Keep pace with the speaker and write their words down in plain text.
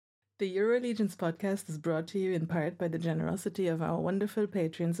The EuroLegions podcast is brought to you in part by the generosity of our wonderful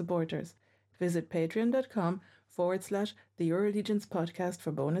Patreon supporters. Visit patreon.com/the EuroLegions podcast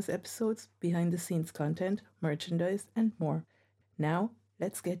for bonus episodes, behind the scenes content, merchandise, and more. Now,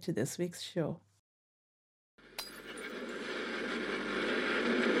 let's get to this week's show.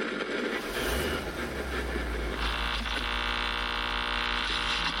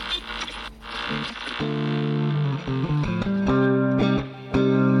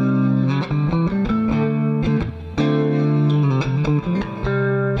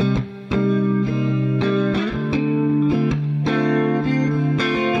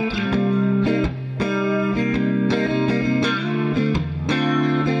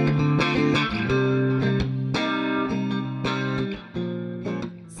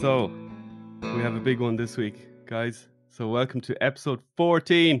 So, we have a big one this week, guys. So, welcome to episode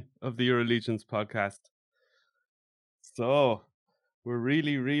 14 of the EuroLegions podcast. So, we're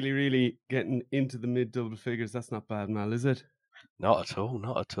really getting into the mid-double figures. That's not bad, Mal, is it? Not at all.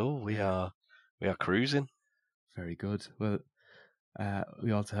 Not at all. We are cruising. Very good. Well,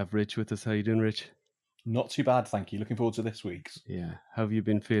 we also have Rich with us. How you doing, Rich? Not too bad, thank you. Looking forward to this week's. Yeah. How have you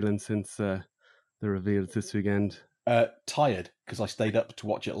been feeling since the reveals this weekend? Tired because I stayed up to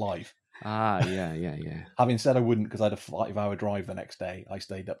watch it live. Yeah. Having said I wouldn't because I had a 5-hour drive the next day, I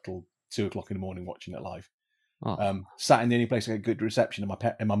stayed up till 2 o'clock in the morning watching it live. Oh. Sat in the only place I got good reception in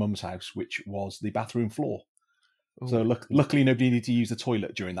my mum's house, which was the bathroom floor. Oh. So luckily nobody needed to use the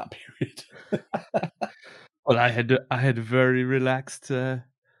toilet during that period. Well, I had a very relaxed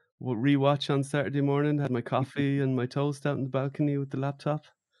rewatch on Saturday morning. Had my coffee and my toast out on the balcony with the laptop.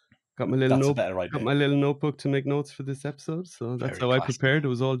 Got my little That's a better idea. Got my little notebook to make notes for this episode. So that's Very how classy. I prepared. It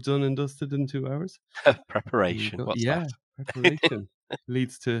was all done and dusted in 2 hours. Preparation. There you go. What's Yeah, that? preparation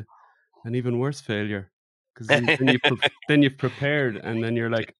leads to an even worse failure because then you've prepared and then you're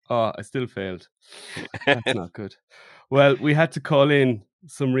like, oh, I still failed. That's not good. Well, we had to call in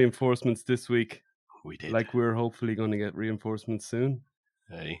some reinforcements this week. We did. Like we're hopefully going to get reinforcements soon.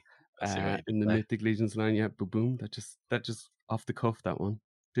 Hey, that's the way In the Mythic Legions line, yeah, boom. That just off the cuff, that one.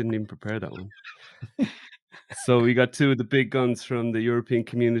 Didn't even prepare that one. So we got two of the big guns from the European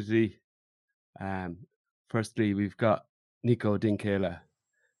community. Firstly, we've got Nico Dinkela,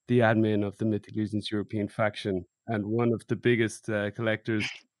 the admin of the Mythic Legions European faction and one of the biggest collectors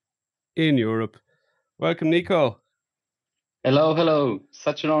in Europe. Welcome, Nico. Hello.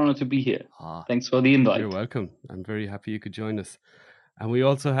 Such an honor to be here. Thanks for the invite. You're welcome. I'm very happy you could join us. And we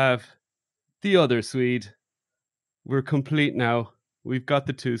also have the other Swede. We're complete now. We've got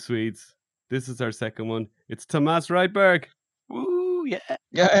the two Swedes. This is our second one. It's Thomas Rydberg. Woo, yeah.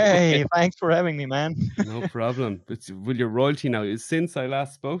 Hey, thanks for having me, man. No problem. Well, you're royalty now. Since I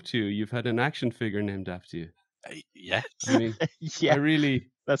last spoke to you, you've had an action figure named after you. Yes. I mean, Yeah, I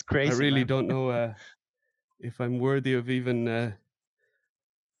that's crazy. really man. don't know if I'm worthy of even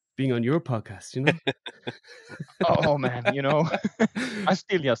being on your podcast, you know? Oh man, I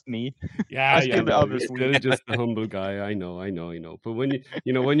still just me. Yeah, I'm still the other you're Swede. still just a humble guy. I know. But when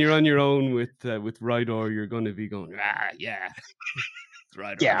when you're on your own with Rydor, you're going to be going, yeah, it's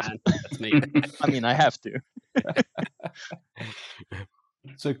Rydor, Yeah. man. That's me. I mean, I have to.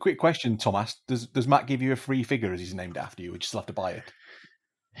 So quick question, Thomas. Does Matt give you a free figure as he's named after you, or you still have to buy it?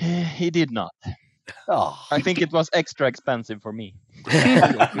 He did not. Oh. I think it was extra expensive for me.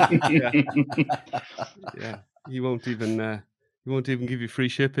 Yeah. He won't even give you free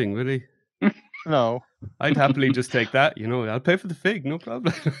shipping, will he? No. I'd happily just take that. I'll pay for the fig, no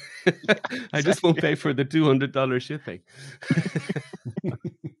problem. I just won't pay for the $200 shipping.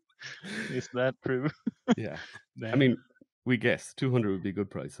 Is that true? Yeah. I mean, we guess 200 would be a good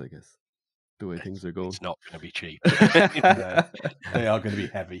price, I guess. The way things are going. It's not going to be cheap. They are going to be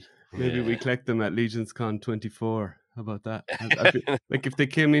heavy. Maybe we collect them at LegionsCon 24. How about that? Like if they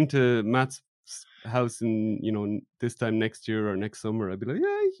came into Matt's house in this time next year or next summer, I'd be like,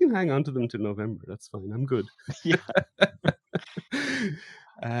 yeah, you can hang on to them till November. That's fine. I'm good. Yeah.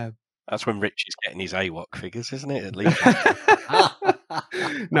 That's when Rich is getting his AWOC figures, isn't it? At least.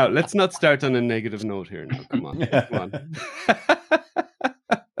 Now, let's not start on a negative note here now. Come on.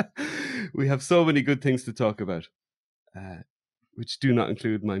 We have so many good things to talk about, which do not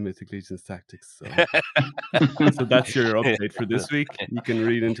include my Mythic Legions tactics. So that's your update for this week. You can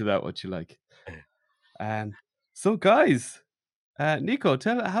read into that what you like. So, guys, Nico,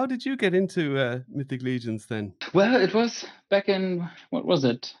 how did you get into Mythic Legions then? Well, it was back in,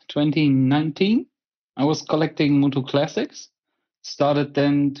 2019? I was collecting Moto Classics. Started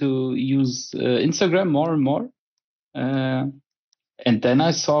then to use Instagram more and more. And then I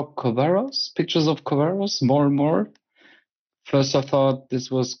saw Covaros, pictures of Covaros more and more. first I thought this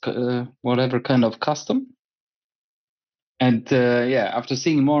was whatever kind of custom. And after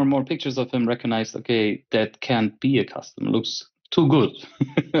seeing more and more pictures of him, recognized, okay, that can't be a custom. It looks too good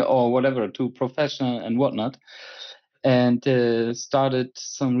or whatever, too professional and whatnot. And started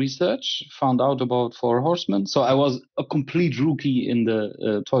some research, found out about Four Horsemen. So I was a complete rookie in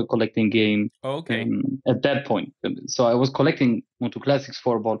the toy collecting game Okay. at that point. So I was collecting Moto Classics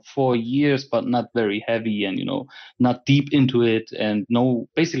for about 4 years, but not very heavy and, not deep into it and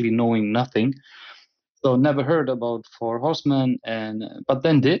basically knowing nothing. So never heard about Four Horsemen, but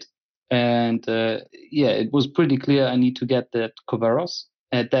then did. And it was pretty clear I need to get that Coveros.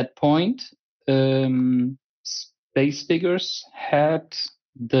 At that point, Space Figures had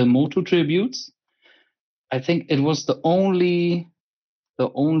the Moto tributes. I think it was the only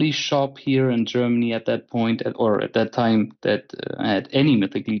shop here in Germany at that point, or at that time, that had any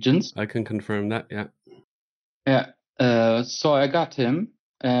Mythic Legions. I can confirm that. Yeah. Yeah. So I got him,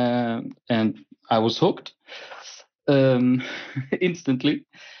 and I was hooked instantly.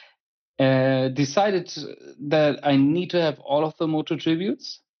 Decided that I need to have all of the Moto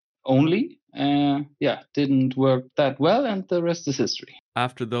tributes only. Didn't work that well, and the rest is history.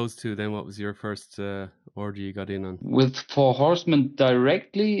 After those two, then what was your first order you got in on? With Four Horsemen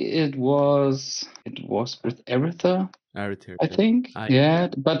directly, it was with Aretha, I think.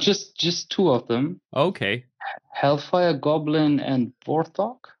 But just two of them. Okay. Hellfire, Goblin, and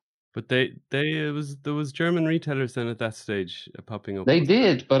Vorthok. But there was German retailers then at that stage popping up. They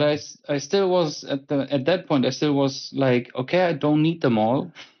did, but I still was at that point. I still was like, okay, I don't need them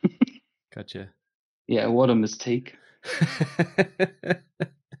all. Gotcha. Yeah, what a mistake.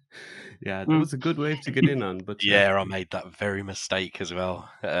 Yeah, that was a good wave to get in on. But I made that very mistake as well.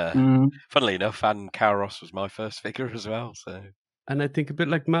 Funnily enough, and Kairos was my first figure as well. So, and I think a bit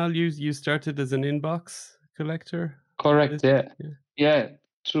like Mal, you started as an inbox collector. Correct. Yeah.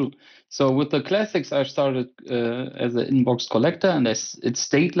 True. So with the classics, I started as an inbox collector, and it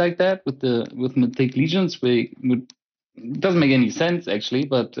stayed like that with Mythic Legions. It doesn't make any sense actually,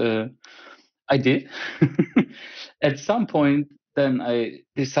 but I did. At some point, then I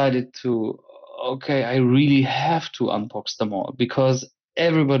decided I really have to unbox them all, because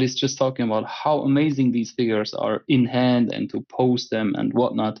everybody's just talking about how amazing these figures are in hand and to post them and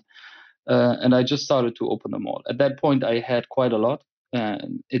whatnot. And I just started to open them all. At that point, I had quite a lot.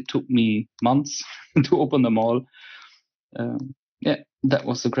 It took me months to open them all. That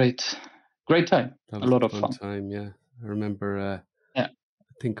was a great time. A lot of fun. Time, yeah. I remember.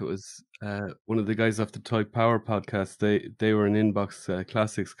 I think it was one of the guys off the Toy Power podcast. They were an inbox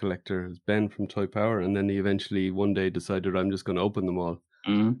classics collector. It was Ben from Toy Power, and then he eventually one day decided, I'm just going to open them all.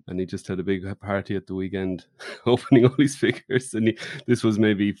 And he just had a big party at the weekend opening all these figures. And this was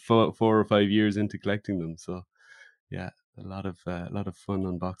maybe 4 or 5 years into collecting them. So, yeah, a lot of fun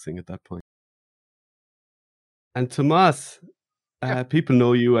unboxing at that point. And Tomas, people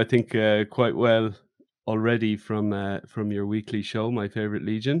know you, I think, quite well already from your weekly show, My Favorite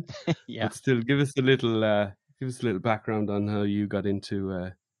Legion. Yeah. But still, give us a little background on how you got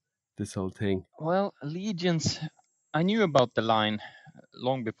into this whole thing. Well, Legions, I knew about the line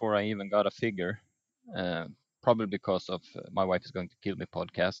long before I even got a figure, probably because of My Wife Is Going to Kill Me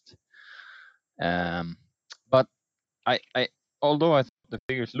podcast. But I although I thought the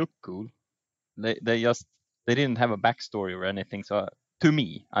figures looked cool, they didn't have a backstory or anything. So to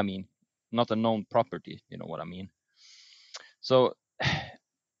me, I mean, not a known property, you know what I mean? So,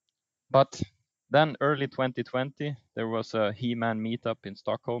 but then early 2020, there was a He-Man meetup in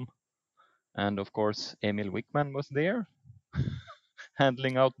Stockholm. And of course, Emil Wickman was there,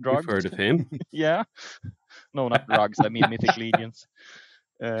 handling out drugs. You've heard of him? Yeah. No, not drugs. I mean Mythic Legions.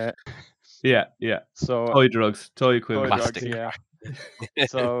 Yeah. So toy drugs, toy equivalent. Plastic. Yeah.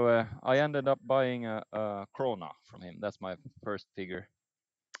 So I ended up buying a Krona from him. That's my first figure.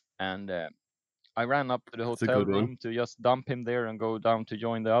 And I ran up to the hotel room to just dump him there and go down to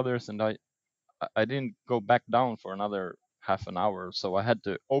join the others. And I didn't go back down for another half an hour, so I had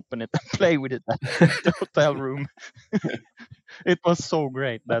to open it and play with it at the hotel room. It was so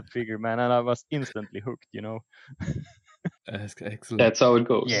great, that figure, man, and I was instantly hooked, you know. Excellent. That's how it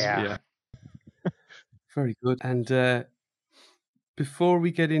goes. Yeah. Very good. And before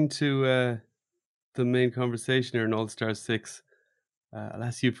we get into the main conversation here in All Stars 6, I'll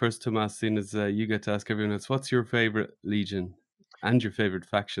ask you first, Tomas, seeing as you get to ask everyone else, what's your favorite Legion and your favorite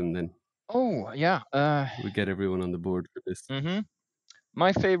faction then? Oh, yeah. We get everyone on the board for this. Mm-hmm.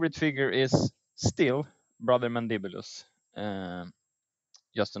 My favorite figure is still Brother Mandibulus.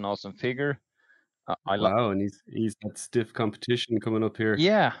 Just an awesome figure. Wow, and he's got stiff competition coming up here.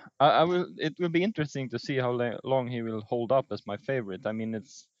 Yeah, I will. It will be interesting to see how long he will hold up as my favorite. I mean,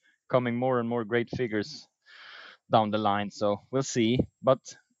 it's coming more and more great figures down the line, so we'll see. But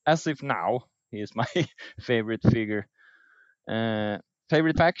as of now, he is my favorite figure.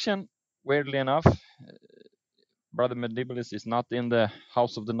 Favorite faction, weirdly enough, Brother Medibulus is not in the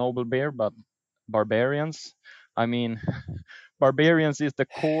House of the Noble Bear, but Barbarians. I mean, Barbarians is the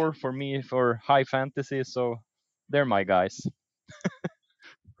core for me for high fantasy, so they're my guys.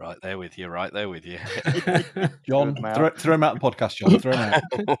 Right there with you. Right there with you. John, throw him out the podcast, John. Throw him out.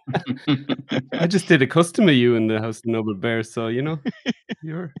 I just did a custom of you in the House of the Noble Bear, so you know,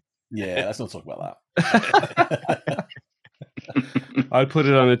 you're. Yeah, let's not talk about that. I'll put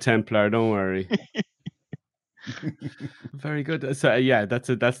it on a Templar. Don't worry. Very good. So yeah, that's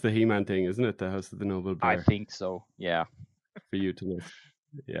the He-Man thing, isn't it? The House of the Noble Bear. I think so. Yeah. For you to miss.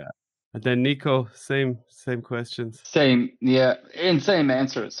 Yeah. And then Nico, same questions. Same, yeah, and same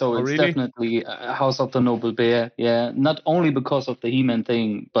answer. So it's really? Definitely House of the Noble Bear. Yeah, not only because of the He-Man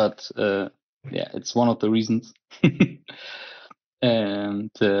thing, but yeah, it's one of the reasons.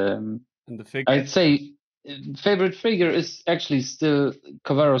 And the figure. I'd say favorite figure is actually still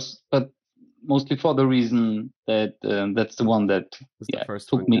Cavaros, but mostly for the reason that that's the one that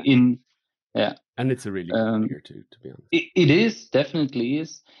took me in. Yeah, and it's a really good figure too, to be honest. It is, definitely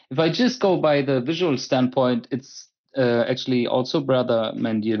is. If I just go by the visual standpoint, it's actually also Brother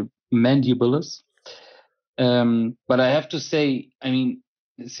Mandibulus. But I have to say, I mean,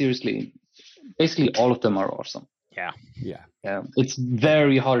 seriously, basically all of them are awesome. Yeah. It's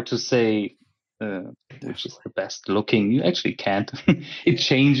very hard to say which is the best looking. You actually can't. It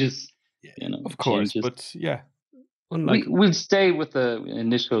changes. You know, of course, changes. But yeah, we'll stay with the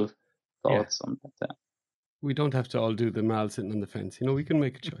initial thoughts on that. We don't have to all do the Mal sitting on the fence. You know, we can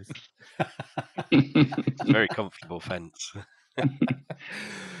make a choice. It's a very comfortable fence.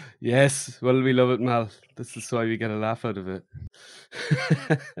 Yes, well, we love it, Mal. This is why we get a laugh out of it.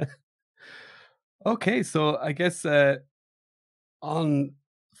 Okay, so I guess on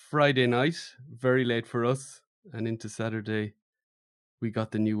Friday night, very late for us, and into Saturday, we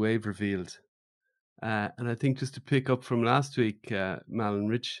got the new wave revealed. And I think just to pick up from last week, Mal and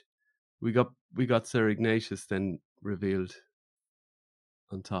Rich, we got Sir Ignatius then revealed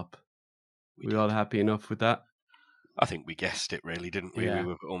on top. We're all happy enough with that? I think we guessed it, really, didn't we? Yeah. We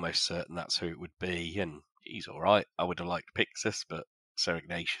were almost certain that's who it would be, and he's all right. I would have liked Pixis, but Sir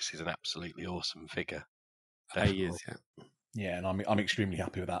Ignatius is an absolutely awesome figure. He is, yeah. Yeah, and I'm extremely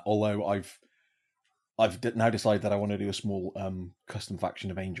happy with that. Although I've now decided that I want to do a small custom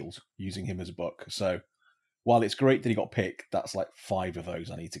faction of Angels using him as a book. So while it's great that he got picked, that's like 5 of those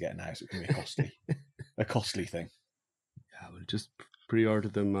I need to get now. So it can be a costly thing. Yeah, we'll just pre-order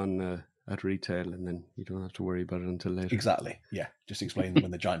them on at retail, and then you don't have to worry about it until later. Exactly. Yeah, just explain them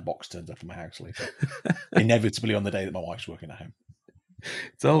when the giant box turns up to my house later. Inevitably on the day that my wife's working at home.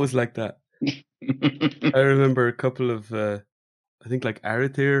 It's always like that. I remember a couple of, I think like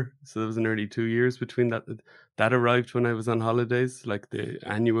Arathir, so there was an early 2 years between that arrived when I was on holidays, like the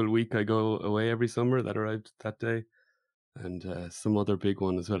annual week I go away every summer, that arrived that day. And some other big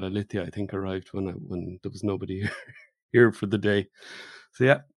one as well, Alithia, I think arrived when there was nobody here for the day. So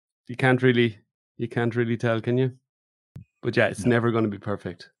yeah, you can't really tell, can you? But yeah, it's never going to be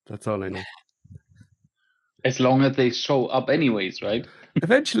perfect. That's all I know. As long as they show up anyways, right?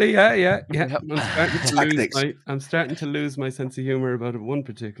 Eventually, yeah. I'm starting to lose my sense of humor about one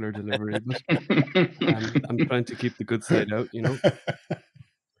particular delivery, but I'm trying to keep the good side out, you know.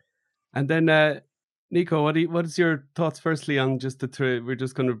 And then, Nico, what is your thoughts firstly on just the 3? We're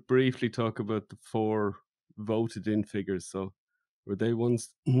just going to briefly talk about the 4 voted in figures. So were they ones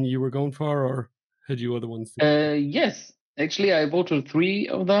you were going for, or had you other ones? Yes, actually, I voted 3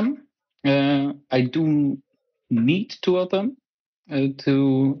 of them. I do need 2 of them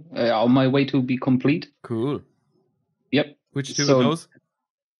to on my way to be complete. Cool. Yep. Which 2 of those?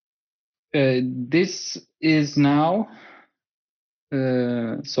 This is now.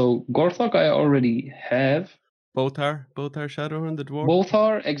 So Gorthok I already have. Both are Shadowrun, the dwarf. Both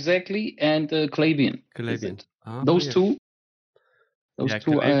are exactly, and Calabian. Those 2. Those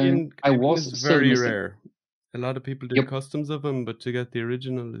 2. I was very rare. A lot of people did customs of them, but to get the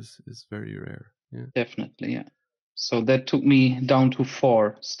original is very rare. Yeah, definitely. Yeah. So that took me down to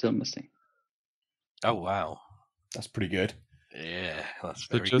 4 still missing. Oh wow, that's pretty good. Yeah, that's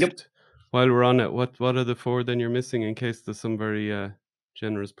very good. While we're on it, what are the 4 then you're missing, in case there's some very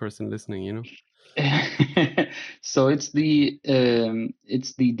generous person listening, you know? So it's the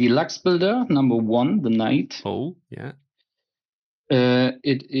deluxe builder number 1, the Knight. Oh yeah.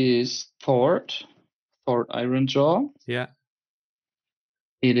 It is Thord, for Ironjaw. Yeah.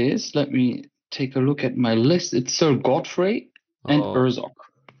 It is. Let me take a look at my list. It's Sir Godfrey and Urzok.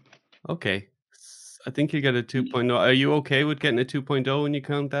 Okay. I think you get a 2.0. Are you okay with getting a 2.0 when you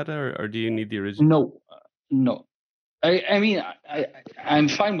count that, or do you need the original? No. I mean, I'm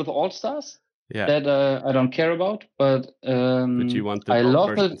fine with All Stars. Yeah. That I don't care about, but you want the I love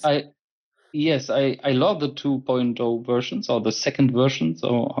versions. it. I love the 2.0 versions or the second versions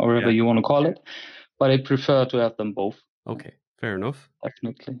or however you want to call it, but I prefer to have them both. Okay, fair enough.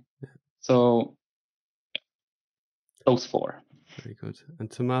 Definitely. So those 4. Very good. And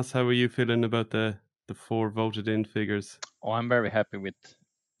Tomas, how are you feeling about the 4 voted in figures? Oh, I'm very happy with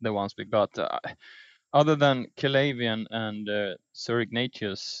the ones we got. Other than Calavian and Sir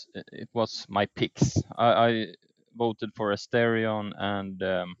Ignatius, it was my picks. I voted for Asterion, and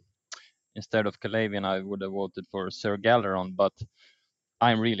instead of Calavian, I would have voted for Sir Galeron, but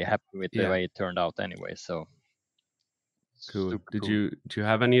I'm really happy with the way it turned out anyway. So cool. Do you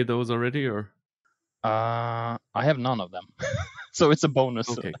have any of those already, or? I have none of them, so it's a bonus.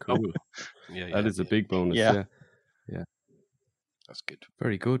 Okay, cool. That is a big bonus. Yeah. That's good.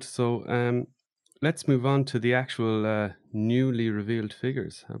 Very good. So let's move on to the actual newly revealed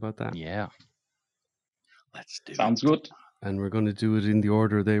figures. How about that? Yeah. Let's do Sounds good. And we're going to do it in the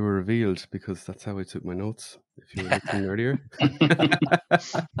order they were revealed, because that's how I took my notes, if you were listening earlier.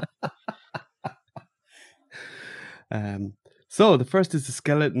 So the first is the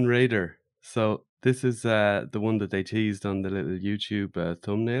Skeleton Raider. So this is the one that they teased on the little YouTube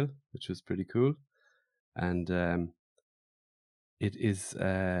thumbnail, which was pretty cool. And it is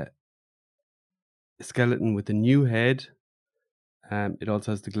a skeleton with a new head. It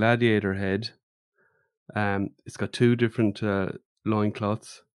also has the gladiator head. It's got 2 different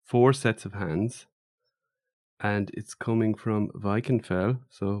loincloths, 4 sets of hands, and it's coming from Vikenfell.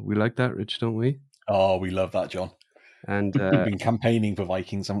 So we like that, Rich, don't we? Oh, we love that, John. And we've been campaigning for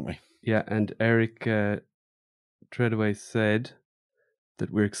Vikings, haven't we? Yeah, and Eric Treadaway said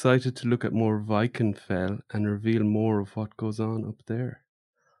that we're excited to look at more Vikenfell and reveal more of what goes on up there.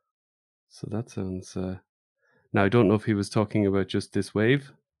 So that sounds... Now, I don't know if he was talking about just this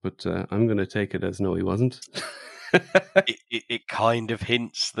wave, but I'm going to take it as no, he wasn't. it kind of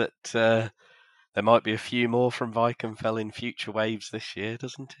hints that there might be a few more from Vikenfell in future waves this year,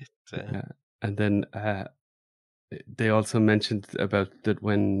 doesn't it? Yeah. And then they also mentioned about that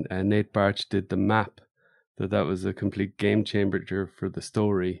when Nate Barch did the map, that was a complete game changer for the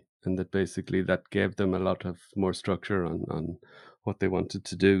story, and that basically that gave them a lot of more structure on what they wanted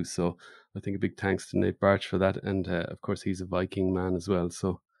to do. So I think a big thanks to Nate Barch for that, and of course he's a Viking man as well.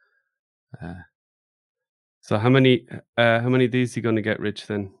 So how many of these are you going to get, Rich?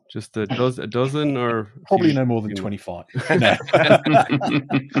 Then just a dozen, or probably no more than 25. No.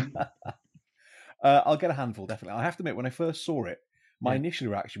 I'll get a handful, definitely. I have to admit, when I first saw it, my initial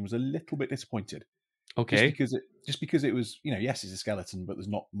reaction was a little bit disappointed. Okay. Just because it was, yes, it's a skeleton, but there's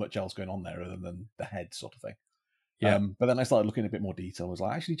not much else going on there other than the head sort of thing. Yeah. But then I started looking at a bit more detail. I was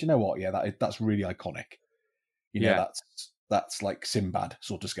like, actually, do you know what? Yeah, that's really iconic. That's like Sinbad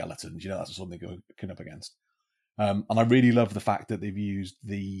sort of skeletons. That's something they're going up against. And I really love the fact that they've used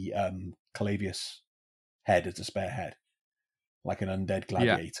the Calavius head as a spare head, like an undead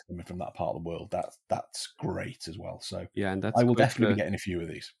gladiator coming from that part of the world. That's great as well. So and I will definitely be getting a few of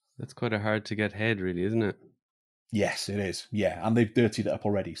these. That's quite a hard to get head, really, isn't it? Yes, it is. Yeah, and they've dirtied it up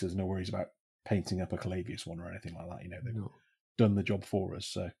already, so there's no worries about painting up a Calavius one or anything like that. They've done the job for us.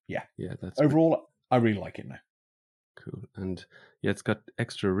 So yeah, that's overall, I really like it now. Cool, and it's got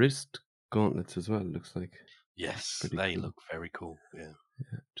extra wrist gauntlets as well. It looks like. Yes, they look very cool. Yeah,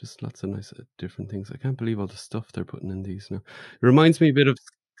 just lots of nice different things. I can't believe all the stuff they're putting in these now. It reminds me a bit of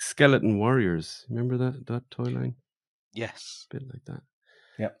Skeleton Warriors. Remember that toy line? Yes, a bit like that.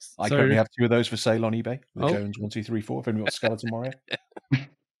 Yep, I currently have 2 of those for sale on eBay. The Jones 1, 2, 3, 4. If anyone wants Skeleton Warrior.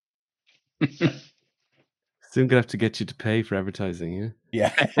 Soon gonna have to get you to pay for advertising,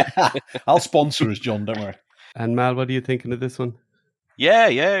 yeah. I'll sponsor us, John. Don't worry. And Mal, what are you thinking of this one? Yeah,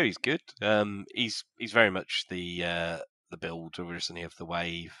 he's good. He's very much the builder, isn't he, of the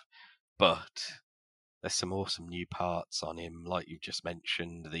wave? But there's some awesome new parts on him, like you've just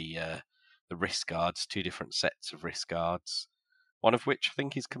mentioned. The wrist guards, 2 different sets of wrist guards, one of which I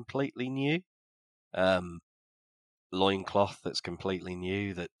think is completely new. Loincloth that's completely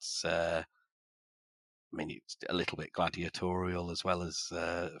new. That's it's a little bit gladiatorial as well as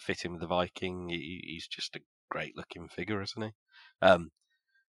fitting with the Viking. He's just a great looking figure, isn't he? But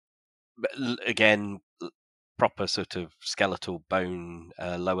again, proper sort of skeletal bone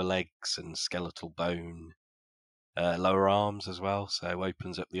lower legs and skeletal bone lower arms as well. So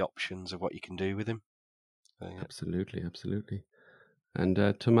opens up the options of what you can do with him. So, yeah. Absolutely. And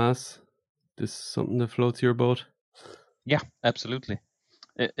Tomas, this is something that floats your boat? Yeah, absolutely.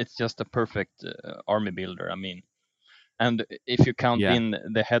 It's just a perfect army builder. I mean, and if you count in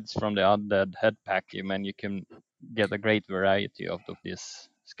the heads from the undead head pack, you can get a great variety out of this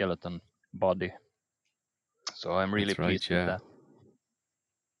skeleton body. So I'm really pleased with that.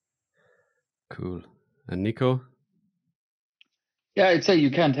 Cool. And Nico? Yeah, I'd say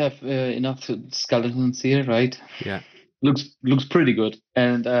you can't have enough skeletons here, right? Yeah. Looks pretty good,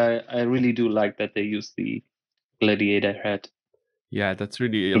 and I really do like that they use the gladiator head. Yeah, that's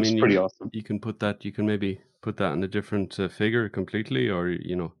really. Looks pretty awesome. You can put that. You can maybe put that on a different figure completely, or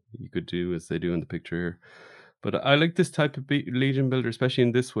you could do as they do in the picture here. But I like this type of Legion builder, especially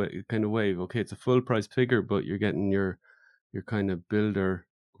in this way kind of wave. Okay, it's a full price figure, but you're getting your kind of builder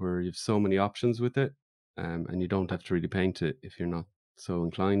where you have so many options with it, and you don't have to really paint it if you're not so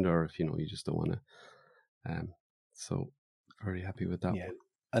inclined, or if you just don't want to. So very happy with that one.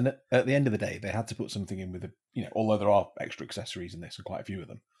 And at the end of the day, they had to put something in with although there are extra accessories in this and quite a few of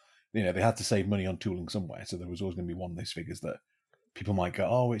them, they had to save money on tooling somewhere. So there was always going to be one of those figures that people might go,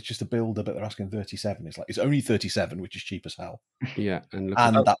 oh, it's just a builder, but they're asking 37. It's like, it's only 37, which is cheap as hell. Yeah. And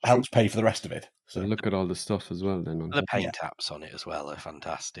that helps pay for the rest of it. So look at all the stuff as well then. The paint taps on it as well are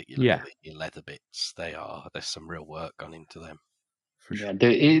fantastic. You look at your leather bits, there's some real work gone into them. For sure.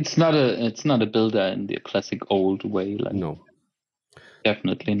 It's not a builder in the classic old way. No.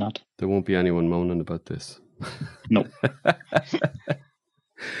 Definitely not. There won't be anyone moaning about this. No.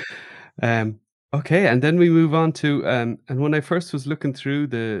 Okay, and then we move on to and when I first was looking through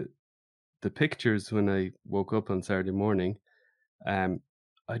the pictures when I woke up on Saturday morning, I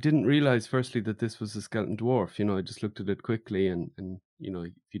didn't realize firstly that this was a skeleton dwarf. I just looked at it quickly, and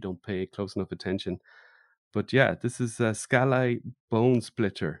if you don't pay close enough attention, but yeah, this is a Scalai Bone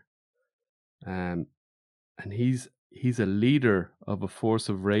Splitter, and he's a leader of a force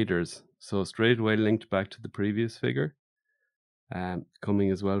of raiders, so straight away linked back to the previous figure,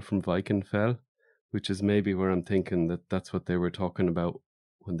 coming as well from Vikenfell, which is maybe where I'm thinking that's what they were talking about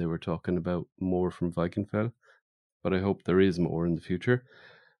when they were talking about more from Vikenfell, but I hope there is more in the future.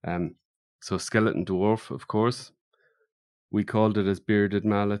 So skeleton dwarf, of course. We called it as Bearded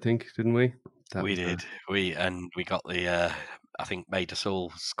Mal, I think, didn't we? We did. We got the I think made us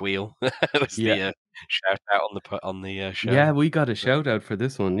all squeal. It was the shout out on the show. Yeah, we got a shout out for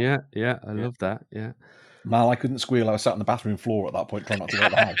this one. Yeah, I love that. Yeah. Mal, I couldn't squeal. I was sat on the bathroom floor at that point, trying not to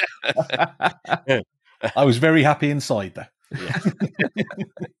wake the house. I was very happy inside there. Yeah.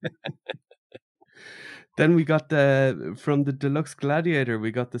 Then we got from the Deluxe Gladiator,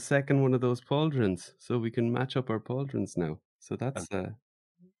 we got the second one of those pauldrons, so we can match up our pauldrons now. So that's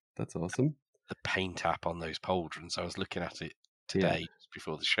awesome. The paint app on those pauldrons, I was looking at it today just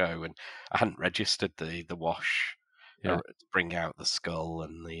before the show, and I hadn't registered the wash to bring out the skull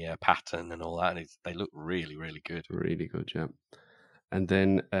and the pattern and all that, and they look really, really good. Really good, yeah. And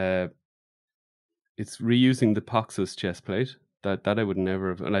then it's reusing the Poxus chest plate. That I would never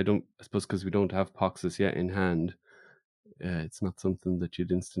have, and I suppose because we don't have Poxus yet in hand, it's not something that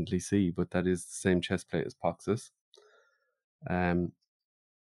you'd instantly see, but that is the same chest plate as Poxus. And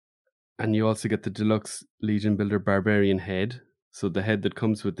you also get the Deluxe Legion Builder Barbarian head. So the head that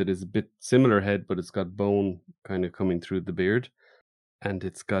comes with it is a bit similar head, but it's got bone kind of coming through the beard, and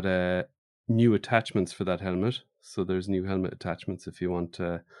it's got new attachments for that helmet. So there's new helmet attachments if you want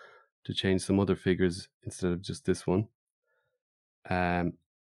to change some other figures instead of just this one. And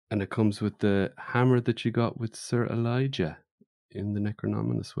it comes with the hammer that you got with Sir Elijah in the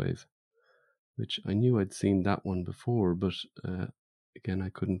Necronominus wave, which I knew I'd seen that one before, but again, I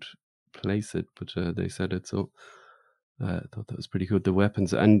couldn't place it, but they said it, so I thought that was pretty good. The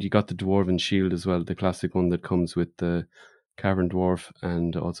weapons, and you got the Dwarven Shield as well, the classic one that comes with the Cavern Dwarf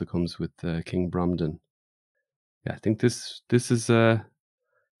and also comes with King Bromden. Yeah, I think this is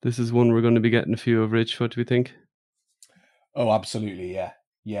one we're going to be getting a few of. Rich, what do we think? Oh, absolutely,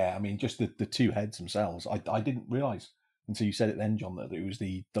 yeah. I mean, just the two heads themselves. I didn't realise until you said it then, John, that it was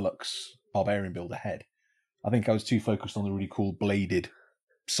the Deluxe Barbarian Builder head. I think I was too focused on the really cool bladed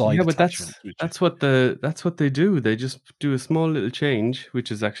side. Yeah, but that's what they do. They just do a small little change, which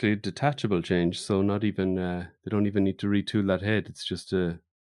is actually a detachable change. So not even they don't even need to retool that head. It's just a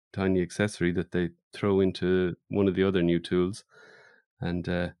tiny accessory that they throw into one of the other new tools,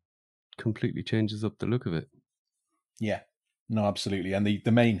 and completely changes up the look of it. Yeah, no, absolutely. And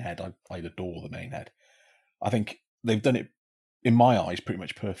the main head, I adore the main head. I think they've done it, in my eyes, pretty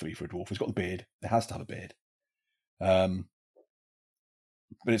much perfectly for a dwarf. It's got the beard. It has to have a beard.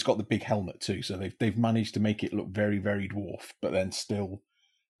 But it's got the big helmet too. So they've managed to make it look very, very dwarf, but then still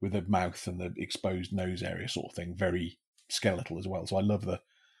with a mouth and the exposed nose area sort of thing, very skeletal as well. So I love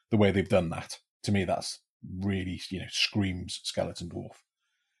the way they've done that. To me, that's really, screams skeleton dwarf.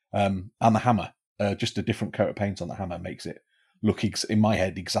 And the hammer, just a different coat of paint on the hammer makes it look, in my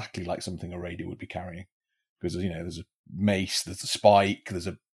head, exactly like something a raider would be carrying. Because, there's a mace, there's a spike, there's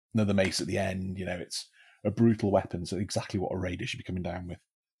another mace at the end. It's a brutal weapon, so exactly what a raider should be coming down with.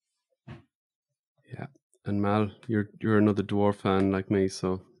 Yeah. And Mal, you're another dwarf fan like me,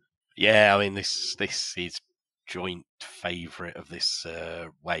 so... Yeah, I mean, this is joint favourite of this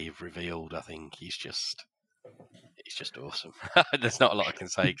wave revealed. I think he's just awesome. There's not a lot I can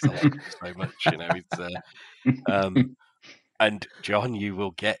say because I like him so much. And John, you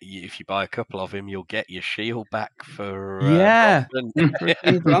will get, if you buy a couple of him, you'll get your shield back for Brompton. For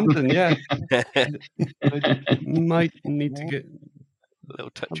King Brompton, yeah. I might need to get a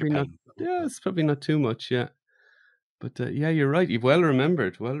little touch of paint. Yeah, it's probably not too much, yeah. But yeah, you're right. You've well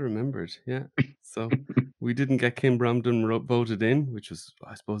remembered. Yeah. So we didn't get Kim Brompton voted in, which was,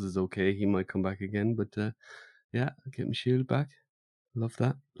 I suppose, is okay. He might come back again, but yeah, get my shield back. Love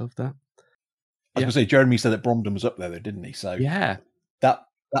that. I was going to say, Jeremy said that Brompton was up there, though, didn't he? So yeah, that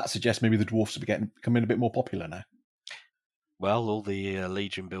suggests maybe the dwarfs are becoming a bit more popular now. Well, all the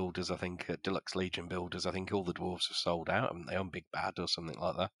Legion builders, I think, Deluxe Legion builders, I think all the dwarves have sold out, haven't they, on Big Bad or something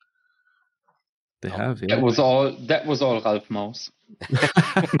like that? They have, yeah. That was all Ralph Mouse.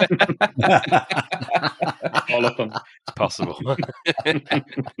 All of them. It's possible. It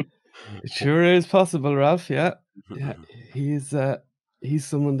sure is possible, Ralph. Yeah. He's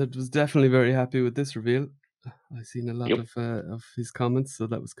someone that was definitely very happy with this reveal. I've seen a lot of his comments, so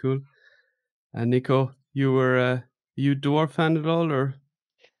that was cool. And Nico, you were you dwarf fan at all, or?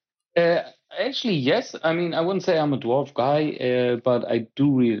 Actually, yes. I mean, I wouldn't say I'm a dwarf guy, but I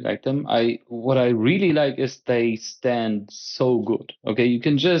do really like them. What I really like is they stand so good. Okay, you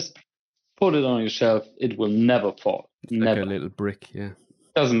can just put it on your shelf; it will never fall. It's never. Like a little brick, yeah.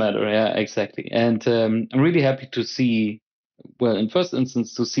 Doesn't matter, yeah, exactly. And I'm really happy to see. Well, in first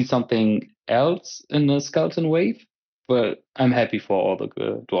instance, to see something else in the skeleton wave, but I'm happy for all the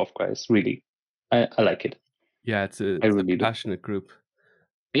dwarf guys. Really, I like it. Yeah, it's a passionate group.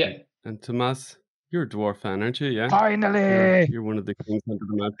 Yeah. And Tomas, you're a dwarf fan, aren't you? Yeah. Finally! You're one of the kings under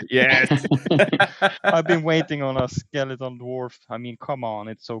the mountain. Yes. I've been waiting on a skeleton dwarf. I mean, come on,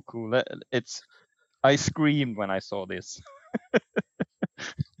 it's so cool. I screamed when I saw this.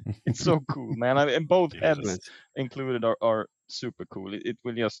 It's so cool, man. And both heads included are super cool. It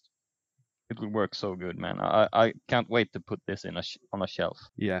will work so good, man. I can't wait to put this on a shelf.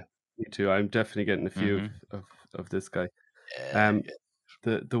 Yeah, me too. I'm definitely getting a few of this guy.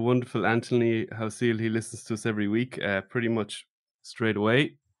 The wonderful Anthony Houseal, he listens to us every week, pretty much straight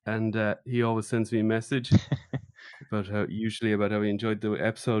away, and he always sends me a message about how he enjoyed the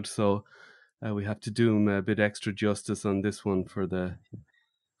episode. So we have to do him a bit extra justice on this one for the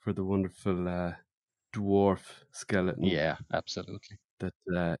wonderful dwarf skeleton. Yeah, absolutely.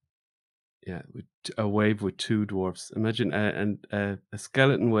 That with a wave with two dwarfs. Imagine a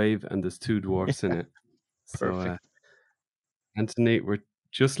skeleton wave, and there's two dwarfs in it. Perfect. So, Anthony, we're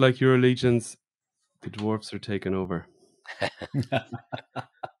just like your legions. The dwarfs are taking over. Do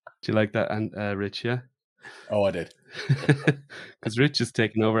you like that, Rich? Yeah. Oh, I did. Because Rich is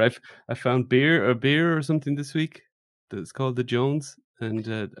taking over. I found beer or something this week that's called the Jones, and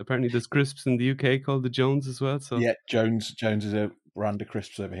apparently there's crisps in the UK called the Jones as well. So yeah, Jones is a brand of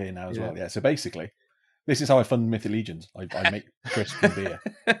crisps over here now as well. Yeah. So basically, this is how I fund Mythic Legions. I make crisps and beer.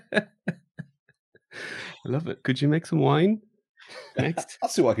 I love it. Could you make some wine next? I'll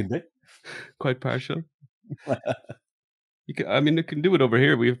see what I can do. Quite partial. You can do it over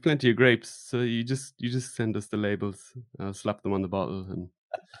here. We have plenty of grapes, so you just send us the labels. I'll slap them on the bottle, and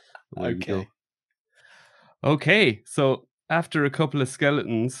away we go. Okay, so after a couple of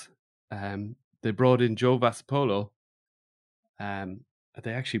skeletons, they brought in Joe Vassapolo.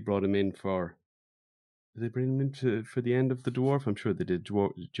 They actually brought him in for. Did they bring him in for the end of the dwarf? I'm sure they did.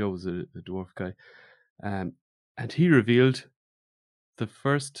 Joe was a dwarf guy, and he revealed the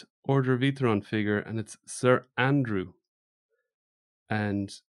first Order of Aetheron figure, and it's Sir Andrew.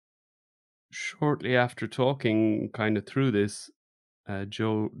 And shortly after talking kind of through this,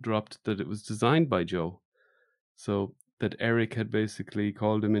 Joe dropped that it was designed by Joe. So that Eric had basically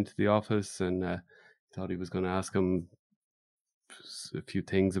called him into the office and thought he was going to ask him a few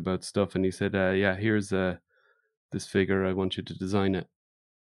things about stuff. And he said, yeah, here's this figure. I want you to design it.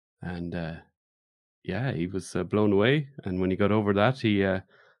 And yeah, he was blown away. And when he got over that, he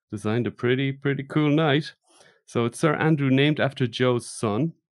designed a pretty cool knight. So it's Sir Andrew, named after Joe's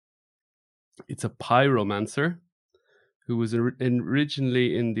son. It's a pyromancer who was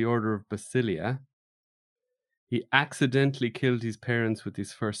originally in the Order of Basilia. He accidentally killed his parents with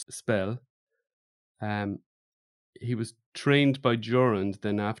his first spell. He was trained by Jorund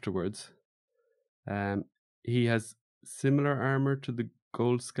then afterwards. He has similar armor to the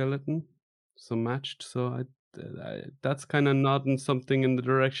Gold Skeleton, so matched. So that's kind of nodding something in the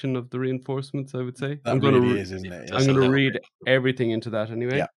direction of the reinforcements, I would say. That really is, isn't it? I'm going to read everything into that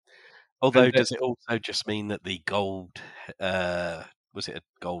anyway. Yeah. Although, does it also just mean that the gold, was it a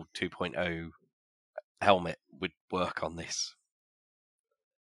gold 2.0 helmet would work on this?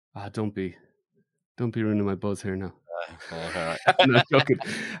 Don't be ruining my buzz here now. Right. I'm not joking.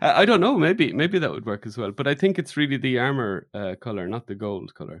 I don't know. Maybe that would work as well. But I think it's really the armor color, not the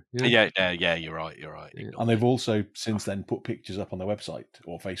gold color. Yeah. You're right. Yeah. And they've also since then put pictures up on their website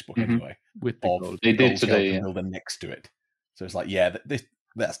or Facebook anyway with the gold. They did today. Builder next to it. So it's like,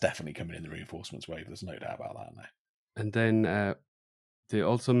 that's definitely coming in the reinforcements wave. There's no doubt about that now. And then they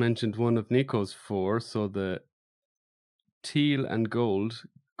also mentioned one of Nico's 4. So the teal and gold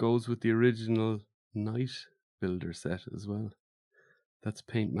goes with the original Night Builder set as well. That's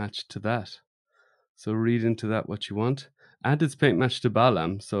paint matched to that. So read into that what you want. And it's paint matched to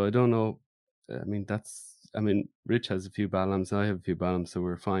Balam. So I don't know. Rich has a few Balams. I have a few Balams, so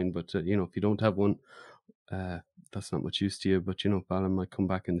we're fine. But, if you don't have one, that's not much use to you. But, Balam might come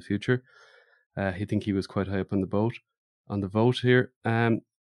back in the future. I think he was quite high up on the vote here.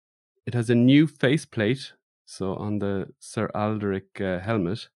 It has a new faceplate. So on the Sir Alderic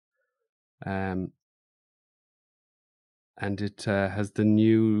helmet. And it has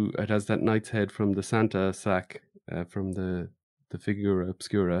that knight's head from the Santa sack from the Figura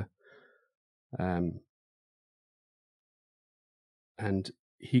Obscura. And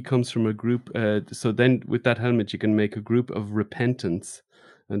he comes from a group. So then with that helmet, you can make a group of repentants.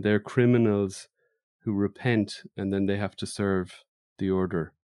 And they're criminals who repent, and then they have to serve the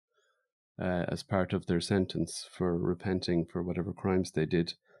order as part of their sentence for repenting for whatever crimes they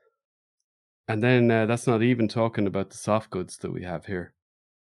did. And then that's not even talking about the soft goods that we have here,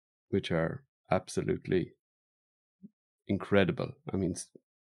 which are absolutely incredible. I mean,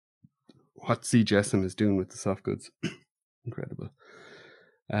 what Siege Essam is doing with the soft goods, incredible.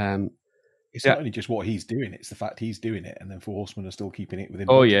 It's not only just what he's doing; it's the fact he's doing it, and then 4 Horsemen are still keeping it within.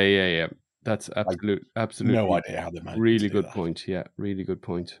 Oh yeah. That's absolutely no idea how they managed. Really good point. Yeah, really good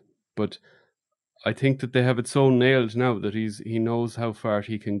point. But I think that they have it so nailed now that he knows how far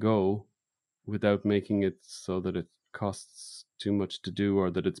he can go without making it so that it costs too much to do or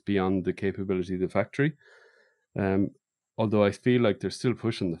that it's beyond the capability of the factory. Although I feel like they're still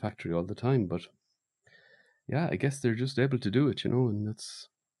pushing the factory all the time, but yeah, I guess they're just able to do it, and that's,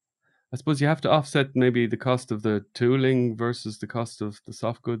 I suppose you have to offset maybe the cost of the tooling versus the cost of the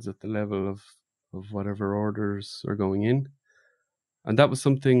soft goods at the level of whatever orders are going in. And that was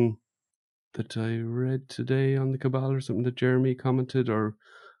something that I read today on the Cabal or something that Jeremy commented, or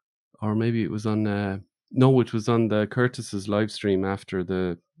maybe it was on it was on the Curtis's live stream after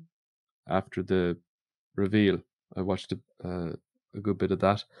the reveal. I watched a good bit of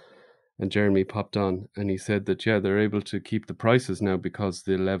that, and Jeremy popped on and he said that they're able to keep the prices now because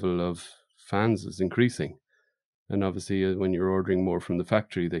the level of fans is increasing, and obviously when you're ordering more from the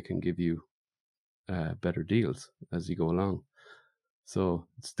factory, they can give you better deals as you go along. So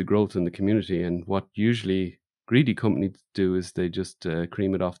it's the growth in the community, and what usually greedy companies do is they just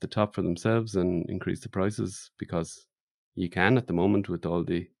cream it off the top for themselves and increase the prices because you can at the moment with all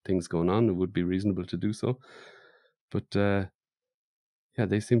the things going on. It would be reasonable to do so. But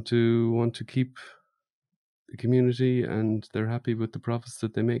they seem to want to keep the community and they're happy with the profits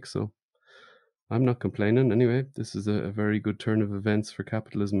that they make. So I'm not complaining. Anyway, this is a very good turn of events for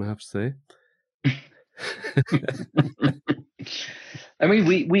capitalism, I have to say. I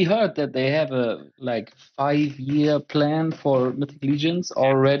mean, we heard that they have a 5-year plan for Mythic Legions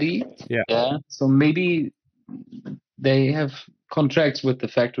already. Yeah. So maybe they have contracts with the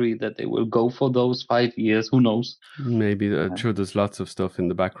factory that they will go for those 5 years. Who knows? Maybe. I'm sure there's lots of stuff in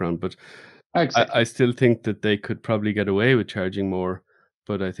the background, but exactly. I still think that they could probably get away with charging more.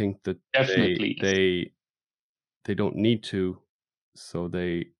 But I think that definitely they don't need to, so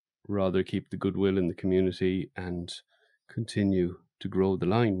they rather keep the goodwill in the community and continue to grow the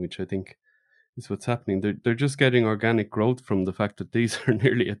line, which I think is what's happening. They're just getting organic growth from the fact that these are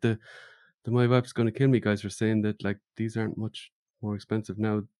nearly at the My Wife's Gonna Kill Me guys are saying that these aren't much more expensive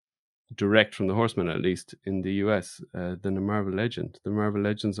now, direct from the Horsemen at least in the US, than a Marvel Legend. The Marvel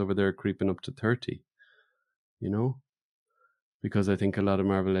Legends over there are creeping up to 30, because I think a lot of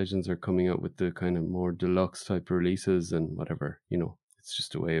Marvel Legends are coming out with the kind of more deluxe type releases and whatever, it's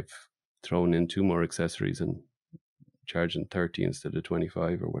just a way of throwing in 2 more accessories and charging 30 instead of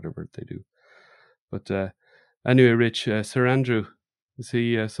 25 or whatever they do. But anyway, Rich, Sir Andrew, is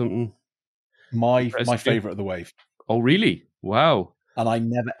he something? My favorite of the wave. Oh, really? Wow. And I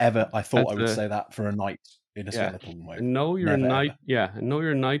never ever I thought I would say that for a knight in a skeleton wave. I know you're never, a knight. Ever. Yeah, I know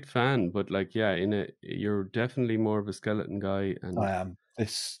you're a knight fan, but like, yeah, you're definitely more of a skeleton guy. And I am.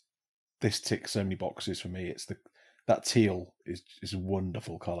 This ticks so many boxes for me. It's that teal is a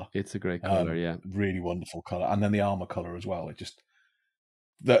wonderful color. It's a great color, yeah, really wonderful color. And then the armor color as well. It just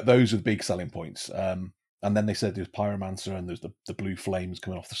those are the big selling points. And then they said there's Pyromancer and there's the blue flames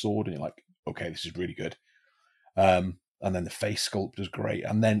coming off the sword, and you're like, okay, this is really good. And then the face sculpt is great.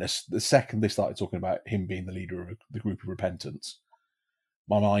 And then the second they started talking about him being the leader of the group of repentance,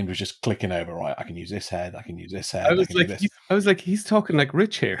 my mind was just clicking over. Right, I can use this head. I can use this head. I was like, he's talking like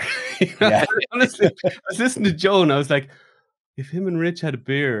Rich here. Yeah. Honestly, I was listening to Joe, and I was like, if him and Rich had a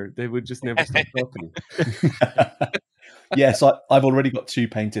beer, they would just never stop talking. Yeah, so I've already got 2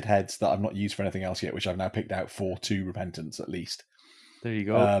 painted heads that I've not used for anything else yet, which I've now picked out for 2 repentance at least. There you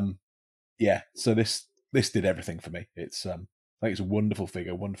go. Yeah, so this did everything for me. It's I think it's a wonderful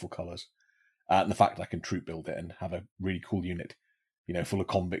figure, wonderful colours, and the fact that I can troop build it and have a really cool unit, full of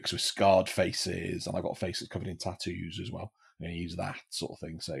convicts with scarred faces, and I've got faces covered in tattoos as well. I'm going to use that sort of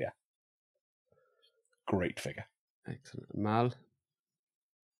thing. So yeah, great figure. Excellent. Mal?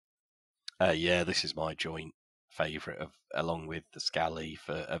 Yeah, this is my joint favourite along with the Scally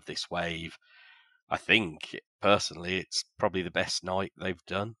of this wave. I think personally, it's probably the best knight they've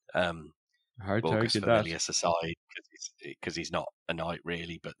done. Hard to argue that. Aside, because he's not a knight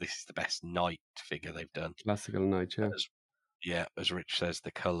really, but this is the best knight figure they've done. Classical knight, yeah. As Rich says,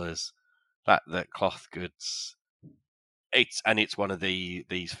 the colours, that cloth goods. It's one of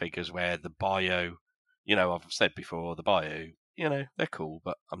these figures where the bio, I've said before, the bio, they're cool,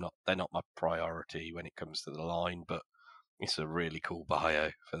 but they're not my priority when it comes to the line. But it's a really cool bio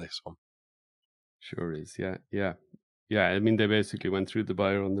for this one. Sure is, yeah. I mean, they basically went through the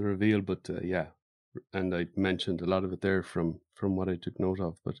bio on the reveal, but yeah, and I mentioned a lot of it there from what I took note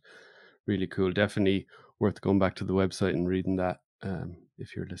of. But really cool, definitely worth going back to the website and reading that.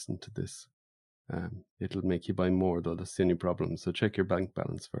 If you're listening to this, it'll make you buy more, though. That's the only problem. So check your bank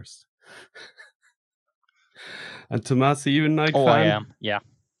balance first. And Tomas, are you a knight fan? I am. Yeah,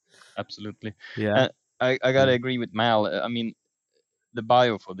 absolutely. Yeah, I gotta agree with Mal. I mean, the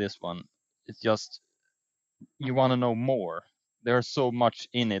bio for this one, it's just you want to know more. There's so much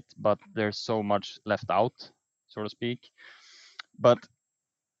in it, but there's so much left out, so to speak. But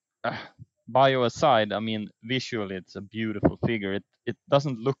bio aside, I mean, visually, it's a beautiful figure. It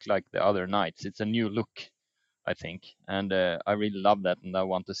doesn't look like the other knights. It's a new look, I think, and I really love that, and I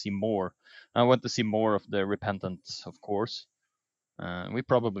want to see more. I want to see more of the repentance, of course. We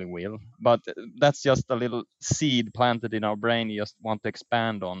probably will, but that's just a little seed planted in our brain you just want to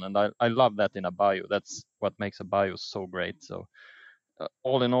expand on, and I love that in a bio. That's what makes a bio so great. So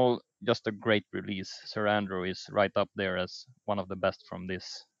all in all, just a great release. Sir Andrew is right up there as one of the best from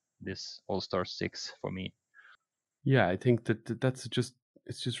this All-Star 6 for me. Yeah, I think that's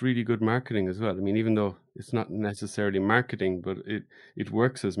it's just really good marketing as well. I mean, even though it's not necessarily marketing, but it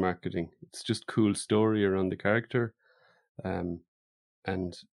works as marketing. It's just cool story around the character.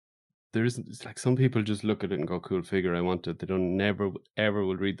 And there isn't, it's like some people just look at it and go, cool figure, I want it. They don't never ever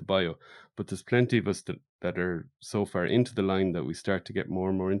will read the bio. But there's plenty of us that are so far into the line that we start to get more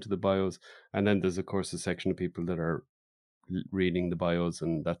and more into the bios. And then there's of course a section of people that are reading the bios,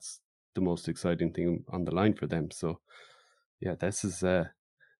 and that's the most exciting thing on the line for them. So yeah, this is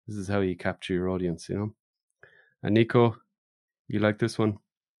how you capture your audience, And Nico, you like this one?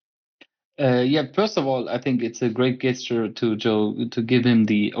 Yeah, first of all, I think it's a great gesture to Joe to give him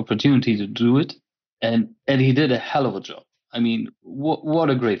the opportunity to do it, and he did a hell of a job. I mean, what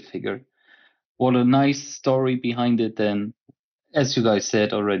a great figure, what a nice story behind it. And as you guys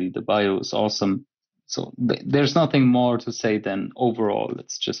said already, the bio is awesome. So there's nothing more to say than overall,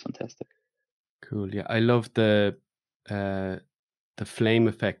 it's just fantastic. Cool. Yeah, I love the flame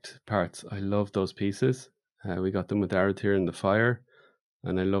effect parts. I love those pieces. We got them with Arathir in the fire.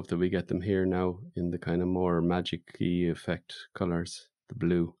 And I love that we get them here now in the kind of more magic-y effect colors, the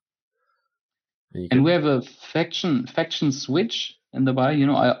blue. And we have a faction switch in the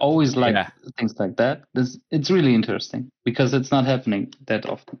bio. I always like things like that. It's really interesting because it's not happening that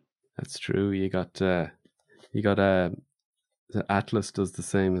often. That's true. You got the Atlas does the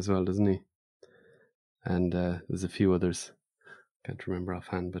same as well, doesn't he? And there's a few others. Can't remember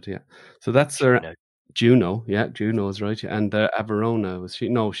offhand, but yeah. So that's Juno, yeah, Juno is right. And Averona, was she?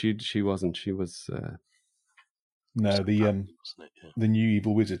 No, she wasn't. She was No, the wasn't it? Yeah. the new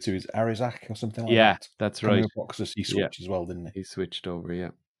evil wizard too is Arizak or something like Yeah, that. that's Coming right. with Roxas, he switched as well, didn't he? He switched over,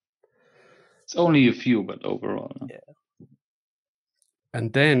 yeah. It's only a few, but overall.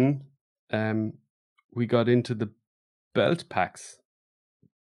 And then we got into the belt packs,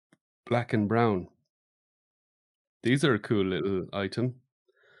 black and brown. These are a cool little item.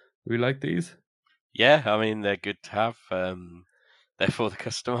 We like these. Yeah, I mean they're good to have. They're for the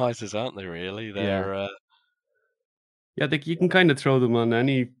customizers, aren't they? Really, they're yeah. You can kind of throw them on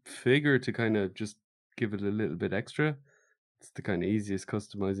any figure to kind of just give it a little bit extra. It's the kind of easiest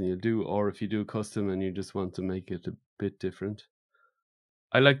customizing you'll do, or if you do custom and you just want to make it a bit different.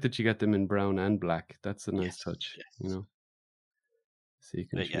 I like that you get them in brown and black. That's a nice touch, you know. So you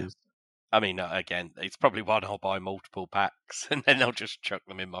can choose. I mean, again, it's probably one I'll buy multiple packs and then I'll just chuck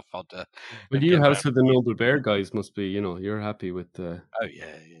them in my fodder. Well, you House of the Noble Bear guys must be, you know, you're happy with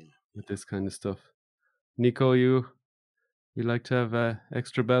with this kind of stuff. Nico, you like to have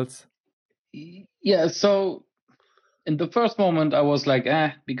extra belts? Yeah, so in the first moment I was like,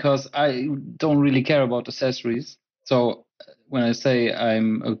 because I don't really care about accessories. So when I say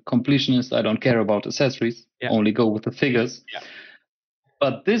I'm a completionist, I don't care about accessories, only go with the figures. Yeah.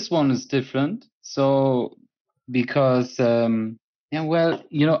 But this one is different. So because, I'm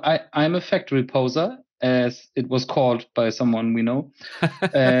a factory poser, as it was called by someone we know.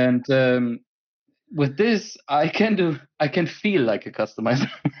 And with this, I can feel like a customizer.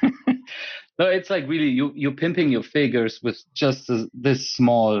 No, it's like really you're pimping your figures with just this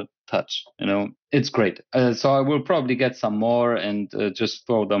small touch. You know, it's great. So I will probably get some more and just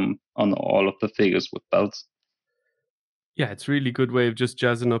throw them on all of the figures with belts. Yeah, it's really good way of just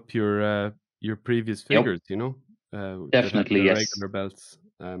jazzing up your previous figures. You know, definitely, yes. Regular belts.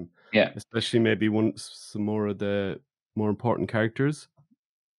 Yeah, especially maybe some more of the more important characters.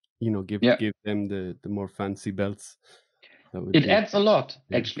 You know, give them the more fancy belts. It adds a lot,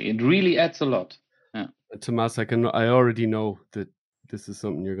 actually. It really adds a lot. Yeah. Tomas, I already know that this is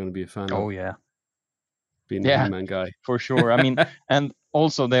something you're going to be a fan of. Oh yeah, being a He-Man guy for sure. I mean, and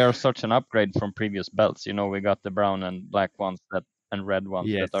also they are such an upgrade from previous belts. You know, we got the brown and black ones and red ones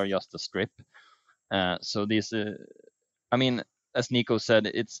that are just a strip. So these, I mean, as Nico said,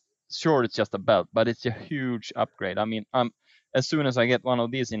 it's just a belt, but it's a huge upgrade. I mean, as soon as I get one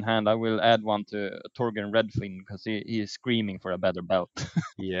of these in hand, I will add one to Torgen Redfin because he is screaming for a better belt.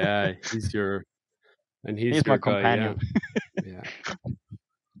 Yeah, he's your my companion. Yeah.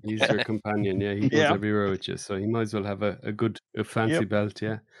 He's your companion. Yeah, he goes everywhere with you, so he might as well have a fancy belt.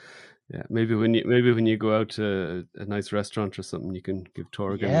 Yeah. Maybe when you go out to a nice restaurant or something, you can give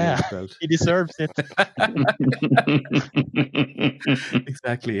Torgen a nice belt. He deserves it.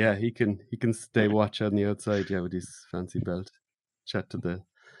 Exactly. Yeah, he can stay watch on the outside. Yeah, with his fancy belt. Chat to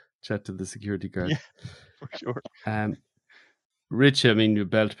the security guard. Yeah, for sure. Rich, I mean, your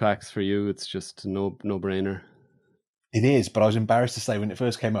belt packs for you, it's just no brainer. It is, but I was embarrassed to say when it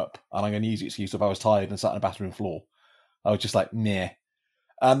first came up, and I'm going to use the excuse if I was tired and sat on a bathroom floor, I was just like, meh.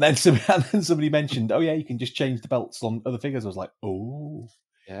 And then somebody mentioned, oh yeah, you can just change the belts on other figures. I was like, oh,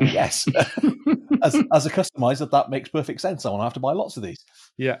 yes. as a customizer, that makes perfect sense. I want to have to buy lots of these.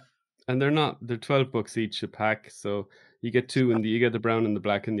 Yeah, and they're $12 each a pack, so you get two, and you get the brown and the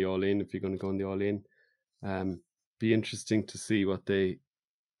black and the all-in if you're going to go on the all-in. Be interesting to see what they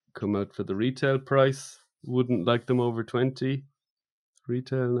come out for the retail price. Wouldn't like them over 20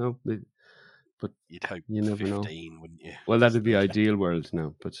 retail now, but you'd hope you never 15, know. Wouldn't you? Well, that'd be ideal world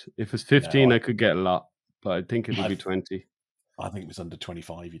now. But if it's 15, I could get a lot. But I think it'll be 20. I think it was under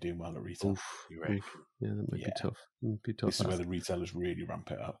 25. You're doing well at retail. Oof. Yeah, that might be tough. This is where the retailers really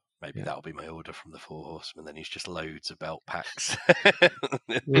ramp it up. Maybe that'll be my order from the Four Horsemen. Then he's just loads of belt packs.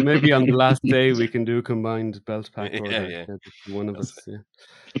 Well, maybe on the last day we can do a combined belt pack order. Yeah, one of us. Yeah.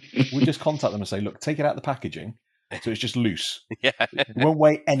 We just contact them and say, look, take it out of the packaging, so it's just loose. Yeah. We won't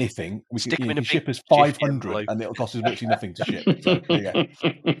weigh anything. We Stick can, them in a ship big us 500, and it'll cost us virtually nothing to ship. So there you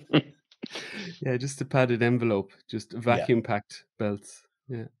go. Yeah, just a padded envelope, just vacuum packed belts.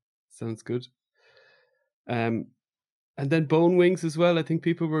 Yeah, sounds good. And then bone wings as well. I think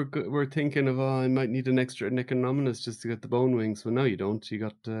people were thinking of, I might need an extra Necronominus just to get the bone wings. Well, no, you don't. You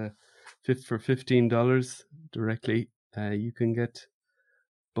got for $15 directly. You can get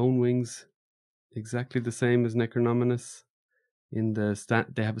bone wings exactly the same as Necronominus. In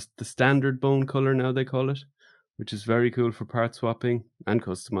they have the standard bone color now, they call it, which is very cool for part swapping and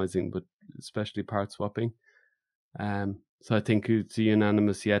customizing, but especially part swapping. So I think it's a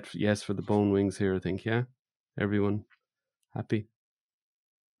unanimous yes for the bone wings here. I think everyone happy.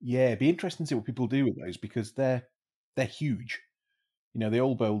 Yeah, it'd be interesting to see what people do with those because they're huge. You know, the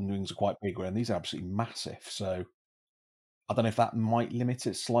old bone wings are quite big, and these are absolutely massive. So I don't know if that might limit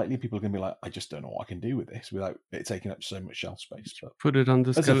it slightly. People are going to be like, I just don't know what I can do with this without it taking up so much shelf space. But put it on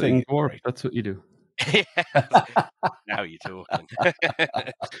the skeleton dwarf. That's what you do. Now you're talking. I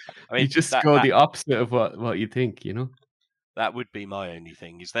mean, you just go the opposite of what you think, you know? That would be my only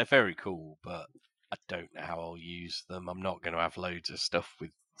thing, is they're very cool, but I don't know how I'll use them. I'm not going to have loads of stuff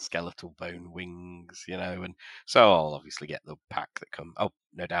with skeletal bone wings, you know, and so I'll obviously get the pack that come. I'll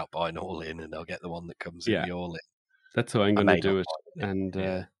no doubt buy an all-in, and I'll get the one that comes in the all-in. That's how I'm going to do it. And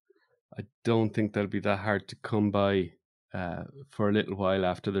I don't think they'll be that hard to come by for a little while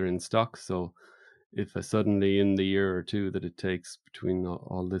after they're in stock. So if suddenly in the year or two that it takes between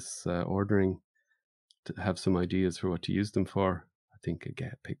all this ordering to have some ideas for what to use them for, I think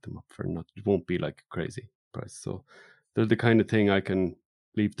I pick them up for not. It won't be like a crazy price. So they're the kind of thing I can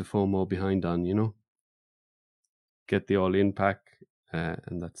leave the FOMO behind on, you know. Get the all-in pack,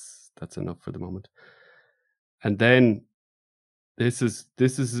 and that's enough for the moment. And then this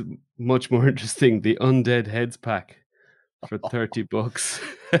is much more interesting. The Undead Heads pack for $30.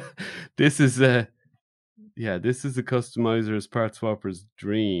 This is a customizer's part swapper's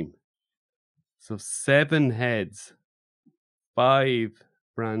dream. So 7 heads, 5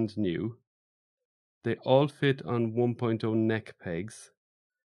 brand new. They all fit on 1.0 neck pegs.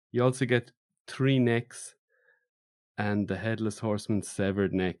 You also get 3 necks and the Headless Horseman's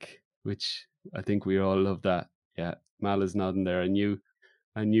severed neck, which I think we all love that. Yeah, Mal is nodding there. I knew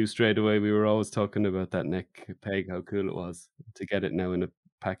straight away. We were always talking about that neck peg, how cool it was to get it now in a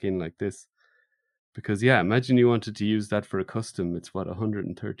pack in like this. Because imagine you wanted to use that for a custom. It's what,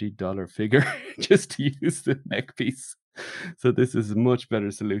 $130 figure just to use the neck piece. So this is a much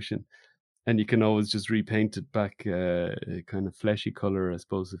better solution. And you can always just repaint it back a kind of fleshy color, I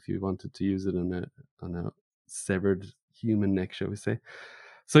suppose, if you wanted to use it on a severed human neck, shall we say.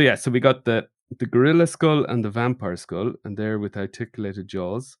 So so we got the gorilla skull and the vampire skull, and they're with articulated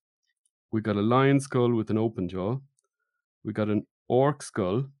jaws. We got a lion skull with an open jaw. We got an orc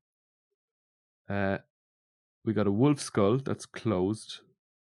skull. We got a wolf skull that's closed.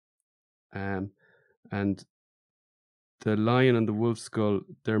 And the lion and the wolf skull,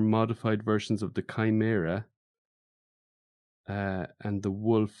 they're modified versions of the chimera. And the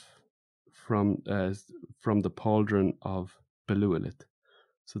wolf from the pauldron of Beluilith.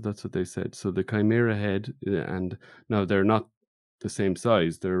 So that's what they said. So the chimera head, and now they're not the same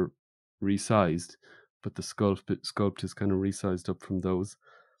size, they're resized, but the sculpt is kind of resized up from those.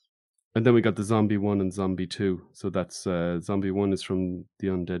 And then we got the Zombie 1 and Zombie 2. So that's Zombie 1 is from the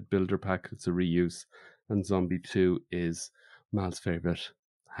Undead Builder pack. It's a reuse. And Zombie 2 is Mal's favourite,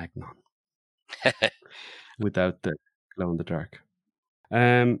 Hagnon. Without the glow in the dark.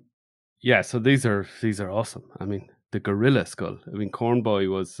 So these are awesome. I mean, the gorilla skull. I mean, Cornboy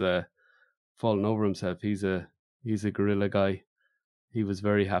was falling over himself. He's a gorilla guy. He was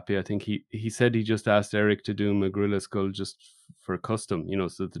very happy. I think he said he just asked Eric to do him a gorilla skull just for custom, you know,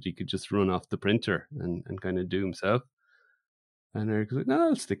 so that he could just run off the printer and kind of do himself. And Eric was like, no,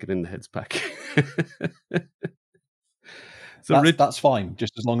 I'll stick it in the heads pack. So that's fine,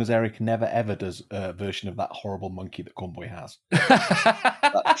 just as long as Eric never ever does a version of that horrible monkey that Cornboy has.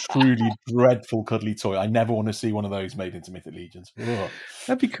 That truly dreadful cuddly toy. I never want to see one of those made into Mythic Legions. Ugh.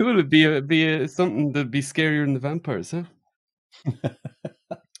 That'd be cool. It'd be something that'd be scarier than the vampires, huh?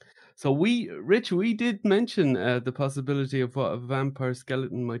 So we did mention the possibility of what a vampire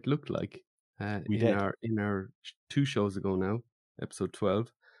skeleton might look like in our 2 shows ago now, episode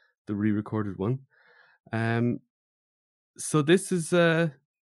 12, the re-recorded one. So this is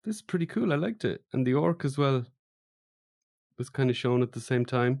pretty cool. I liked it, and the orc as well was kind of shown at the same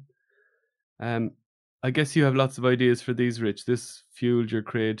time. I guess you have lots of ideas for these, Rich. This fueled your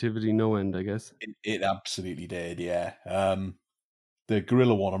creativity no end, I guess. It absolutely did, yeah. The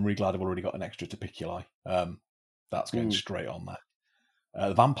gorilla one, I'm really glad I've already got an extra Topiculi. That's going straight on that.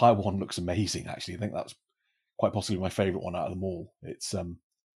 The vampire one looks amazing, actually. I think that's quite possibly my favourite one out of them all. It's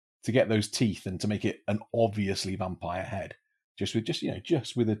to get those teeth and to make it an obviously vampire head, just with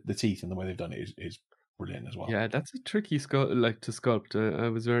the teeth and the way they've done it is brilliant as well. Yeah, that's a tricky to sculpt. I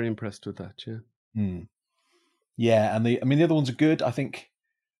was very impressed with that. Yeah. Yeah, and the other ones are good. I think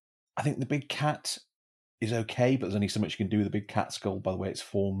the big cat is okay, but there's only so much you can do with a big cat skull by the way it's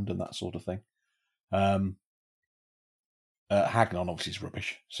formed and that sort of thing. Hagnon obviously is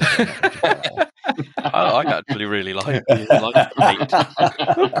rubbish. So I actually really like it.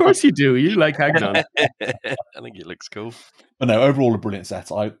 Of course you do. You like Hagnon. I think it looks cool. But no, overall a brilliant set.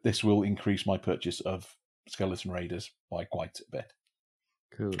 This will increase my purchase of Skeleton Raiders by quite a bit.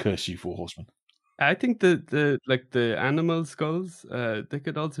 Cool. Curse you, 4 horsemen. I think the animal skulls, they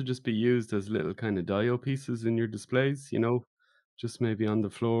could also just be used as little kind of dio pieces in your displays, just maybe on the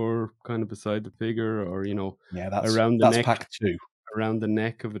floor, kind of beside the figure, or Yeah, around the that's neck, pack 2. around the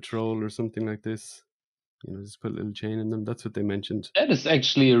neck of a troll or something like this. Just put a little chain in them. That's what they mentioned. That is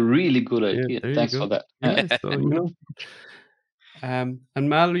actually a really good Yeah, idea. there you Thanks go. for that. Yeah, so and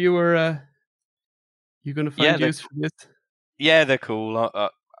Mal, you were you going to find Yeah, use for this? Yeah, they're cool.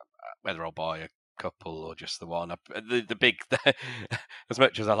 Whether I'll buy a couple or just the one, the big, as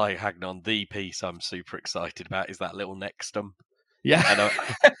much as I like Hagnon, the piece I'm super excited about is that little neck stump. Yeah,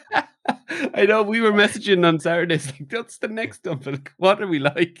 I know. We were messaging on Saturdays like, "That's the neck stump." Like, what are we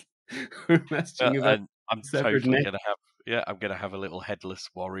like? We're messaging about. And I'm severed totally neck. gonna have. Yeah, I'm gonna have a little headless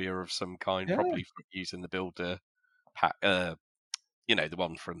warrior of some kind, Yeah. probably using the builder pack. The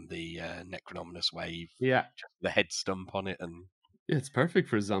one from the Necronominous wave. Yeah, just the head stump on it, and yeah, it's perfect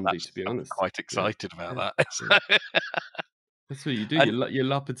for a zombie. To be honest, I'm quite excited about that. Yeah. That's what you do. You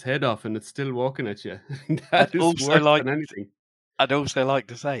lop its head off, and it's still walking at you. That is also worse like than anything. I'd also like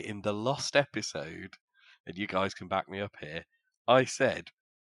to say, in the lost episode, and you guys can back me up here, I said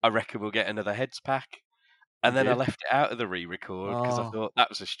I reckon we'll get another heads pack, and then I left it out of the re-record because I thought that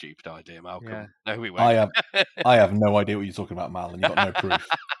was a stupid idea, Malcolm. Yeah. No, we won't. I have no idea what you're talking about, Mal, and you've got no proof.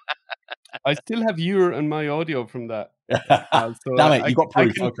 I still have your and my audio from that. So Damn it, you got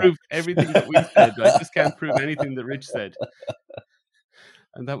proof. I can prove everything that we said. I just can't prove anything that Rich said.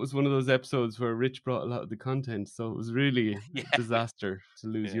 And that was one of those episodes where Rich brought a lot of the content, so it was really a disaster to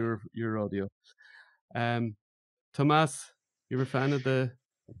lose your audio. Tomas, you were a fan of the?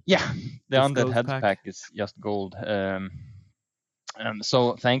 Yeah, the Undead Heads pack is just gold.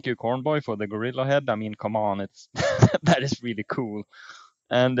 So thank you, Cornboy, for the gorilla head. I mean, come on, it's that is really cool.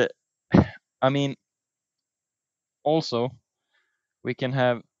 And I mean, also we can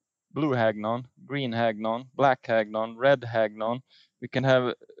have blue Hagnon, green Hagnon, black Hagnon, red Hagnon. We can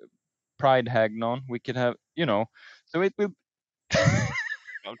have Pride Hagnon. We can have, so it will.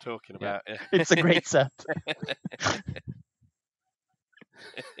 I'm talking about. Yeah. It's a great set.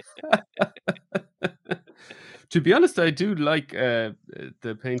 To be honest, I do like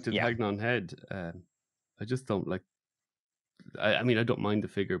the painted Hagnon head. I just don't like. I mean, I don't mind the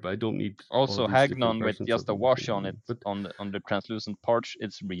figure, but I don't need. Also, Hagnon with just a wash on it, but on the translucent parch,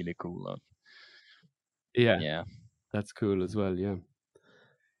 it's really cool. Yeah, that's cool as well. Yeah.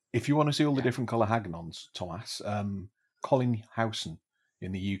 If you want to see all the different color Hagnons, Thomas, Colin Howson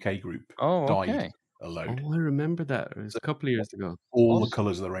in the UK group died a load. Oh, I remember that. It was a couple of years ago. All the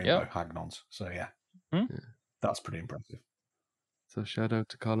colors of the rainbow Hagnons. So yeah, that's pretty impressive. So shout out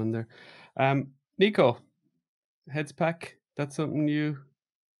to Colin there. Nico, heads pack. That's something you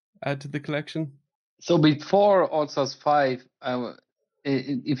add to the collection? So before All-Stars 5,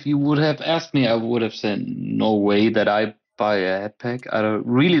 if you would have asked me, I would have said no way that I buy a head pack. I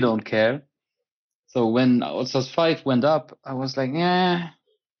really don't care. So when All-Stars 5 went up, I was like,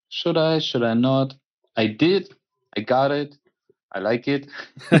 should I? Should I not? I did. I got it. I like it.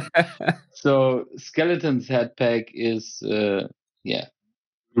 So Skeleton's head pack is, really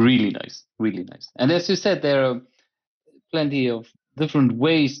nice. Really nice. And as you said, there are plenty of different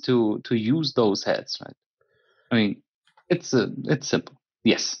ways to use those heads, right? I mean, it's simple.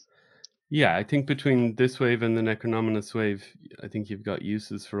 Yes. Yeah, I think between this wave and the Necronominous wave, I think you've got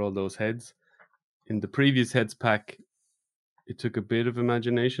uses for all those heads. In the previous heads pack, it took a bit of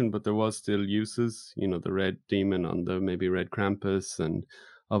imagination, but there was still uses. The red demon on the maybe red Krampus, and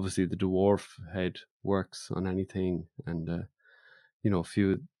obviously the dwarf head works on anything, and a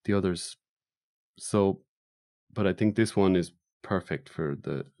few of the others. So, but I think this one is perfect for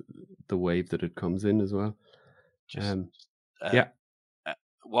the wave that it comes in as well.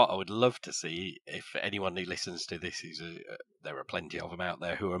 What I would love to see, if anyone who listens to this there are plenty of them out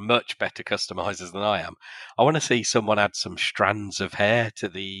there who are much better customizers than I am. I want to see someone add some strands of hair to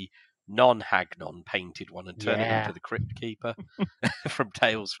the non-Hagnon painted one and turn it into the Crypt Keeper from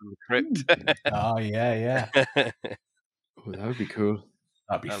Tales from the Crypt. Oh yeah. Oh, that would be cool.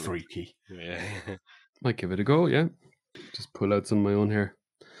 That'd be freaky. Yeah. Might give it a go. Yeah, just pull out some of my own hair.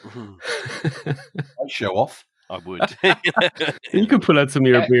 I'd show off. I would. You could pull out some of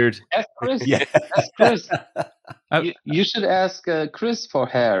your beard. Ask Chris. Yeah. Ask Chris. You should ask Chris for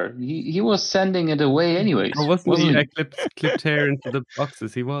hair. He was sending it away anyways. Oh, wasn't he? I clipped hair into the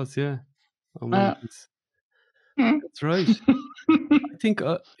boxes. He was, yeah. Oh man, that's right.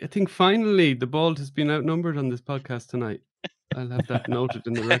 I think finally the bald has been outnumbered on this podcast tonight. I'll have that noted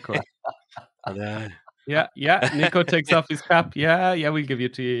in the record. Yeah. Nico takes off his cap. Yeah, we'll give you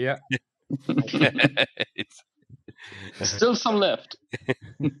to you. Yeah. Still some left.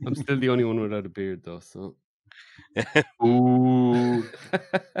 I'm still the only one without a beard, though. So. Ooh.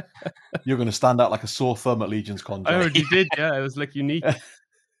 You're going to stand out like a sore thumb at Legion's Con. I already did. Yeah, it was like unique.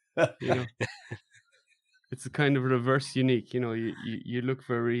 You know, it's a kind of reverse unique. You know, you look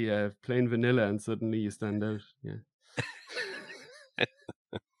very plain vanilla, and suddenly you stand out. Yeah.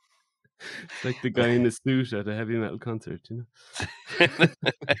 It's like the guy in a suit at a heavy metal concert, you know.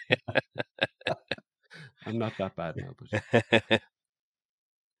 I'm not that bad now, but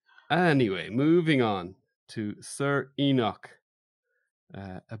anyway, moving on to Sir Enoch.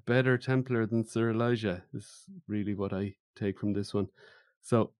 A better Templar than Sir Elijah is really what I take from this one.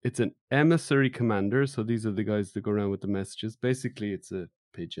 So it's an emissary commander. So these are the guys that go around with the messages. Basically, it's a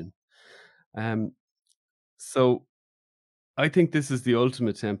pigeon. So I think this is the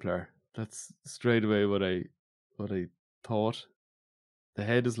ultimate Templar. That's straight away what I thought. The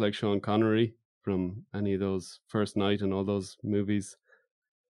head is like Sean Connery from any of those First Night and all those movies.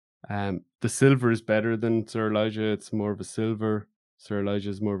 The silver is better than Sir Elijah. It's more of a silver. Sir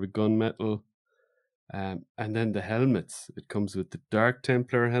Elijah is more of a gunmetal. And then the helmets. It comes with the Dark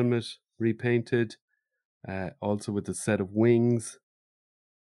Templar helmet repainted. Also with a set of wings.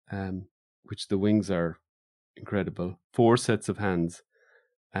 Which the wings are incredible. 4 sets of hands.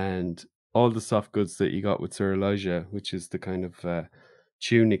 And all the soft goods that you got with Sir Elijah, which is the kind of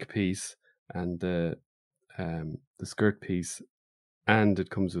tunic piece and the skirt piece, and it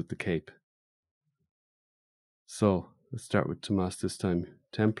comes with the cape. So let's start with Tomas this time.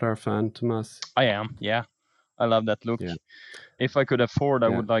 Templar fan, Tomas? I am, yeah. I love that look. Yeah. If I could afford, I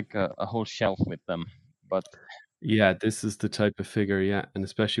would like a whole shelf with them. But yeah, this is the type of figure, yeah, and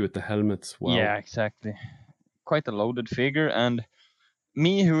especially with the helmets. Wow. Yeah, exactly. Quite a loaded figure, and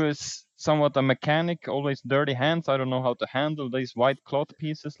me, who is somewhat a mechanic, always dirty hands. I don't know how to handle these white cloth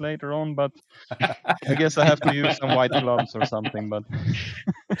pieces later on, but I guess I have to use some white gloves or something. But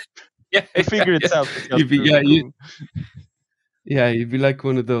the figure itself is just cool. You'd be like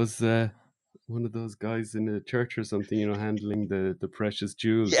one of those guys in a church or something, you know, handling the precious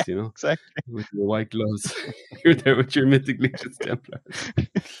jewels, you know, exactly, with your white gloves. You're there with your Mythic Legion Templars.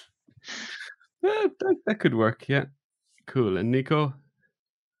 That could work, yeah. Cool. And Nico?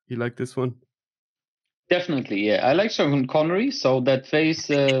 You like this one? Definitely, yeah. I like Sean Connery, so that face,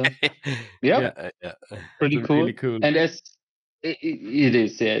 pretty cool. Really cool. And as it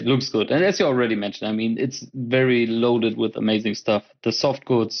is, yeah, it looks good. And as you already mentioned, I mean, it's very loaded with amazing stuff. The soft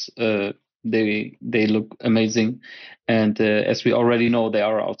goods, they look amazing, and as we already know, they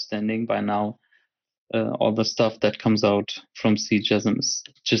are outstanding by now. All the stuff that comes out from Siegism is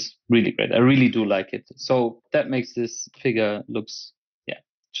just really great. I really do like it. So that makes this figure looks,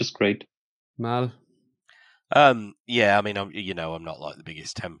 just great. Mal? Yeah, I mean, I'm not like the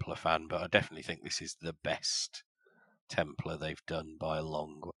biggest Templar fan, but I definitely think this is the best Templar they've done by a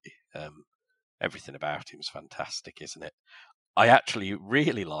long way. Everything about him is fantastic, isn't it? I actually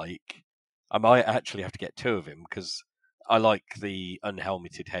really like. I might actually have to get 2 of him because I like the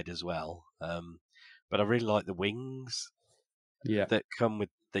unhelmeted head as well. But I really like the wings. That come with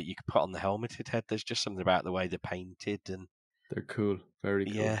that you can put on the helmeted head. There's just something about the way they're painted and they're cool, very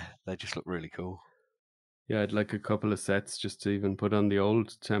cool. Yeah, they just look really cool. Yeah, I'd like a couple of sets just to even put on the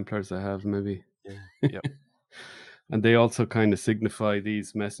old Templars I have, maybe. Yeah. And they also kind of signify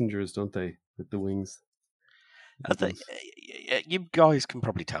these messengers, don't they, with the wings? Are they, you guys can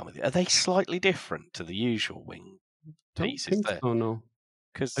probably tell me. Are they slightly different to the usual wing pieces? Oh no,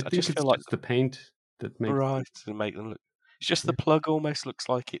 because I just feel like the paint that makes to make them look. It's just the plug almost looks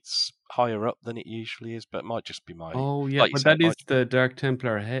like it's higher up than it usually is, but it might just be my. Oh yeah, but that is the Dark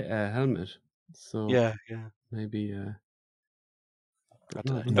Templar helmet. So yeah, maybe.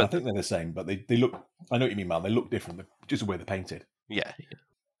 I think they're the same, but they look. I know what you mean, Mal. They look different, just the way they're painted. Yeah.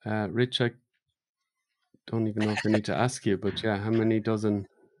 Rich, I don't even know if I need to ask you, but yeah, how many dozen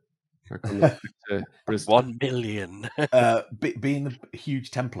are coming to Bristol? 1 million. Being a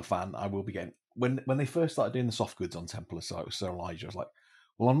huge Templar fan, I will be getting. When they first started doing the soft goods on Templar, so it was Sir Elijah, I was like,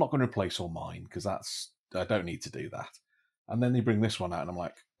 well, I'm not going to replace all mine because I don't need to do that. And then they bring this one out, and I'm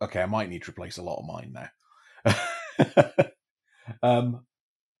like, okay, I might need to replace a lot of mine now.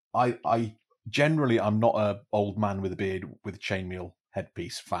 I generally I'm not a old man with a beard with a chainmail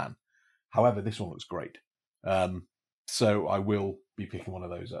headpiece fan. However, this one looks great. So I will be picking one of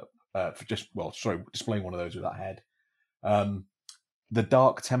those up displaying one of those with that head. The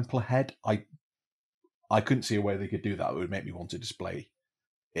Dark Templar head, I couldn't see a way they could do that. It would make me want to display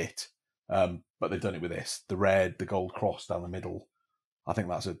it. But they've done it with this. The red, the gold cross down the middle. I think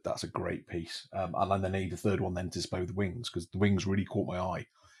that's a great piece. And then they need a third one then to display with the wings, because the wings really caught my eye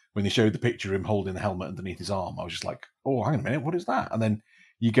when they showed the picture of him holding the helmet underneath his arm, I was just like, oh, hang on a minute, what is that? And then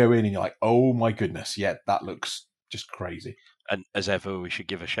you go in and you're like, oh my goodness, yeah, that looks just crazy. And as ever, we should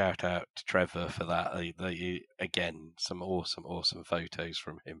give a shout out to Trevor for that. Again, some awesome photos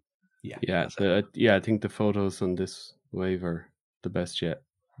from him. Yeah, I think the photos on this wave are the best yet.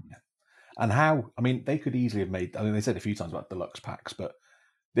 Yeah. And how, I mean, they could easily have made, I mean, they said a few times about deluxe packs, but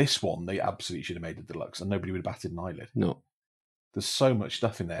this one, they absolutely should have made the deluxe and nobody would have batted an eyelid. No. There's so much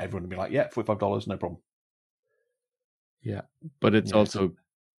stuff in there. Everyone would be like, yeah, $45, no problem. Yeah, but it's also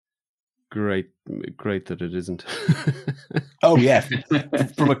great that it isn't. Oh, yeah.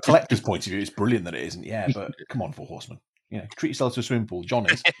 From a collector's point of view, it's brilliant that it isn't. Yeah, but come on, Four Horsemen. Treat yourself to a swimming pool. John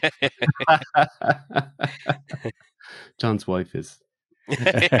is. John's wife is.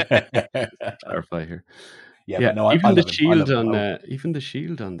 Clarify here. Yeah, but no, even the shield even the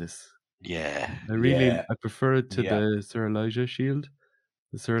shield on this. Yeah, I prefer it to the Sir Elijah shield.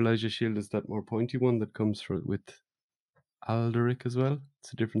 The Sir Elijah shield is that more pointy one that comes with Alderic as well.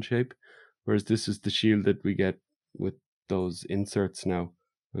 It's a different shape, whereas this is the shield that we get with those inserts now,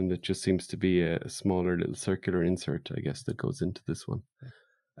 and it just seems to be a smaller little circular insert, I guess, that goes into this one.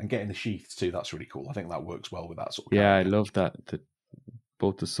 And getting the sheaths too, that's really cool. I think that works well with that sort of character. I love that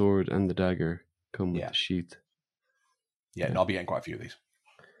both the sword and the dagger come with the sheath. Yeah, and I'll be getting quite a few of these.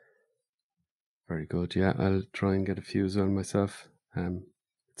 Very good. Yeah, I'll try and get a few as well myself.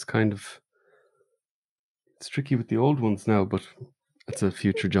 It's it's tricky with the old ones now, but it's a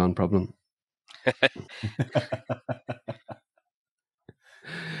future John problem.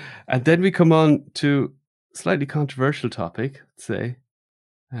 And then we come on to a slightly controversial topic, let's say,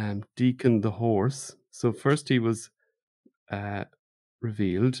 Deacon the horse. So first he was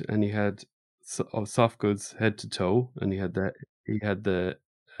revealed, and he had soft goods head to toe, and he had the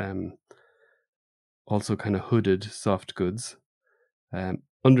also kind of hooded soft goods.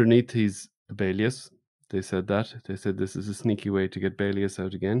 Underneath he's a Belius. They said this is a sneaky way to get Belius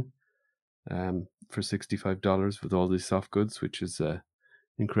out again, for $65 with all these soft goods, which is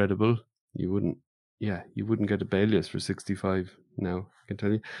incredible. You wouldn't get a Belius for $65 now, I can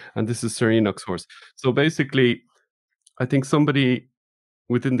tell you. And this is Sir Enoch's horse. So basically, I think somebody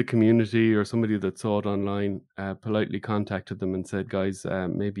within the community or somebody that saw it online politely contacted them and said, guys,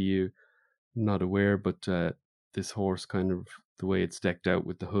 maybe you're not aware, but this horse, kind of the way it's decked out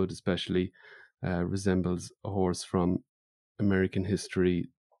with the hood especially, resembles a horse from American history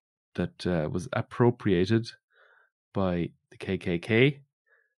that was appropriated by the KKK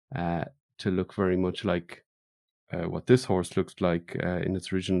to look very much like what this horse looks like in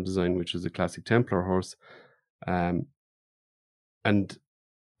its original design, which is a classic Templar horse. And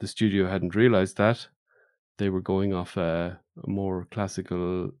the studio hadn't realized that. They were going off a more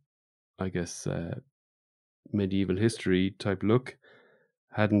classical, I guess, medieval history type look.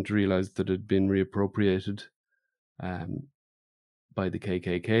 Hadn't realized that it had been reappropriated by the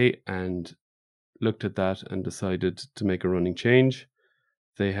KKK, and looked at that and decided to make a running change.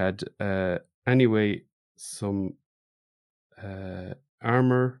 They had anyway some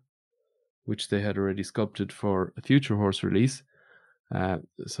armor, which they had already sculpted for a future horse release.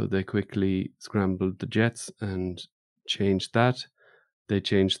 So they quickly scrambled the jets and changed that. They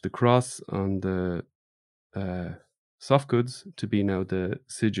changed the cross on the soft goods to be now the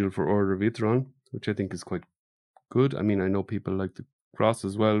sigil for Order of Itheron, which I think is quite good. I mean, I know people like the cross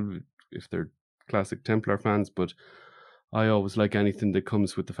as well if they're classic Templar fans, but I always like anything that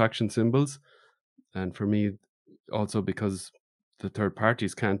comes with the faction symbols. And for me, also because the third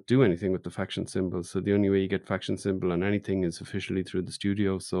parties can't do anything with the faction symbols, so the only way you get faction symbol on anything is officially through the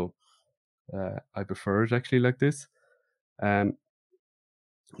studio. So I prefer it actually like this.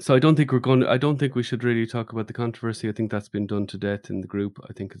 So I don't think we should really talk about the controversy. I think that's been done to death in the group.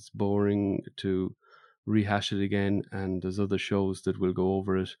 I think it's boring to rehash it again, and there's other shows that will go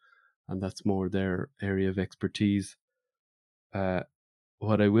over it, and that's more their area of expertise.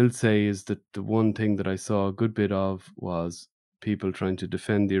 What I will say is that the one thing that I saw a good bit of was people trying to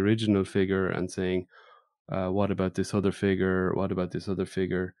defend the original figure and saying, what about this other figure? What about this other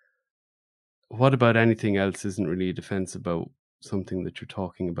figure? What about anything else isn't really a defense about something that you're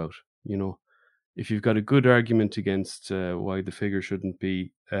talking about. You know, if you've got a good argument against why the figure shouldn't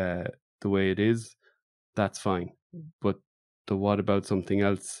be the way it is, that's fine. But the what about something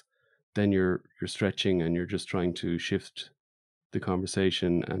else, then you're stretching and you're just trying to shift the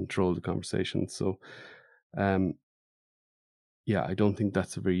conversation and troll the conversation. So yeah, I don't think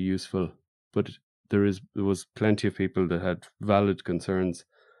that's very useful. But there was plenty of people that had valid concerns,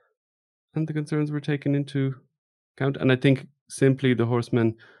 and the concerns were taken into account. And I think simply the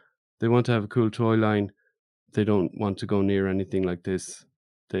horsemen, they want to have a cool toy line. They don't want to go near anything like this.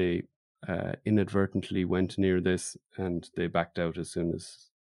 they inadvertently went near this, and they backed out as soon as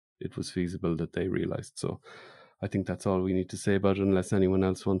it was feasible that they realized. So I think that's all we need to say about it, unless anyone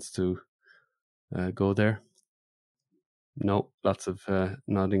else wants to go there. No, lots of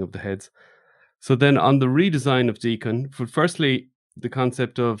nodding of the heads. So then on the redesign of Deacon, firstly, the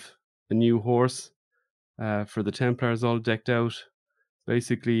concept of a new horse for the Templars all decked out.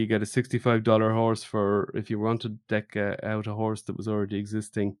 Basically, you get a $65 horse for if you want to deck out a horse that was already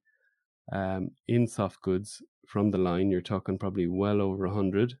existing in soft goods from the line. You're talking probably well over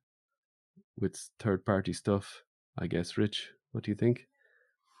 100 with third-party stuff, I guess. Rich, what do you think?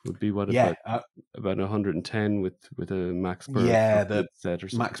 Would be what about 110 with a Max Bird the set or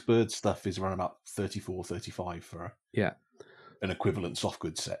something. Max Bird stuff is around about 34, 35 for an equivalent soft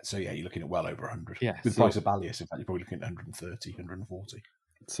goods set. So yeah, you're looking at well over 100. Yeah, with price of Balius, in fact, you're probably looking at 130, 140.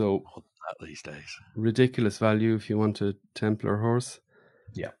 So these days, ridiculous value if you want a Templar horse.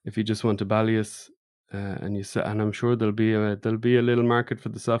 Yeah, if you just want a Balius, and I'm sure there'll be a little market for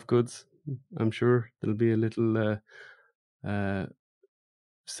the soft goods. I'm sure there'll be a little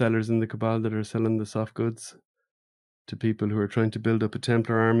sellers in the Cabal that are selling the soft goods to people who are trying to build up a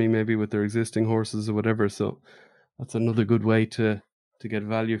Templar army, maybe with their existing horses or whatever. So that's another good way to get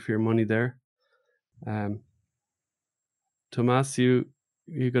value for your money there. Tomas, you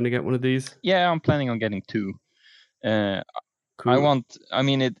going to get one of these? Yeah, I'm planning on getting 2. Cool.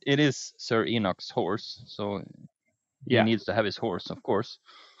 It is Sir Enoch's horse, so he needs to have his horse, of course,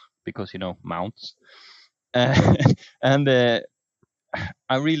 because mounts. And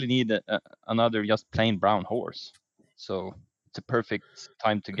I really need another just plain brown horse, so it's a perfect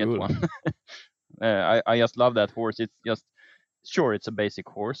time to get one. I just love that horse. It's just it's a basic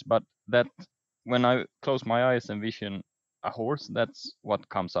horse, but that when I close my eyes and vision a horse, that's what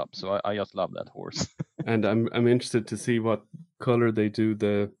comes up. So I just love that horse. And I'm interested to see what color they do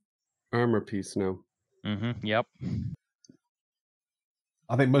the armor piece now. Yep.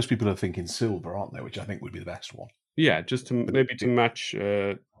 I think most people are thinking silver, aren't they? Which I think would be the best one. Yeah, just to match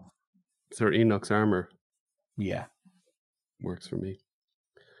Sir Enoch's armor. Yeah, works for me.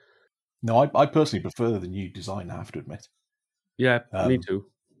 No, I personally prefer the new design, I have to admit. Yeah, me too.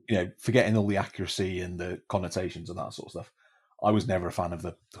 Forgetting all the accuracy and the connotations and that sort of stuff. I was never a fan of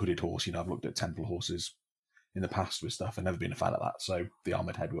the hooded horse. I've looked at Temple horses in the past with stuff and never been a fan of that. So the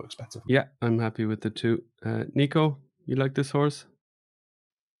armored head works better. Yeah, I'm happy with the 2. Nico, you like this horse?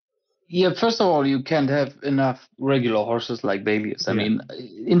 Yeah, first of all, you can't have enough regular horses like Balius. I mean,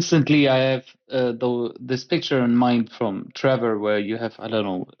 instantly I have this picture in mind from Trevor where you have, I don't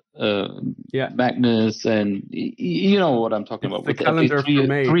know, Magnus, and you know what I'm talking about. The with calendar for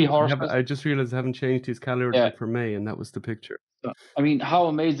May. 3 horses. I just realized I haven't changed his calendar for May, and that was the picture. I mean, how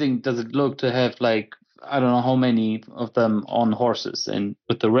amazing does it look to have, like, I don't know how many of them on horses, and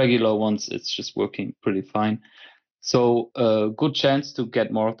with the regular ones, it's just working pretty fine. So good chance to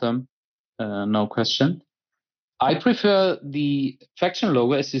get more of them. No question. I prefer the faction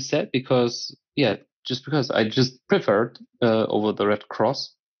logo, as you said, because I just preferred over the Red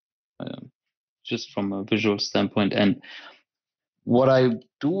Cross, just from a visual standpoint. And what I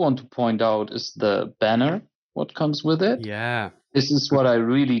do want to point out is the banner, what comes with it. Yeah. This is what I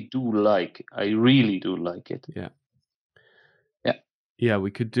really do like. I really do like it. Yeah. Yeah. Yeah,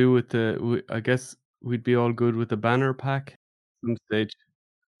 we could do with I guess we'd be all good with the banner pack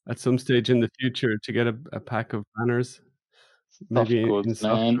at some stage in the future to get a pack of banners. Maybe in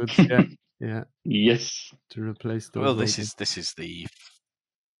soft goods. Yeah. Yes. To replace those. Well, this is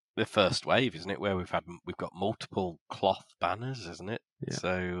the first wave, isn't it? Where we've got multiple cloth banners, isn't it? Yeah.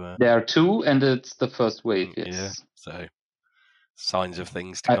 So there are 2, and it's the first wave. Yes. Yeah. So signs of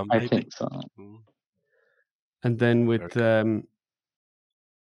things to come. I think so. And then with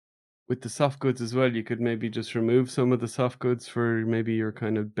the soft goods as well, you could maybe just remove some of the soft goods for maybe your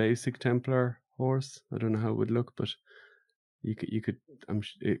kind of basic Templar horse. I don't know how it would look, but you could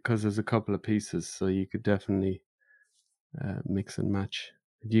because there's a couple of pieces, so you could definitely mix and match.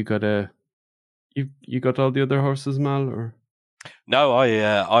 You got all the other horses, Mal, or? No,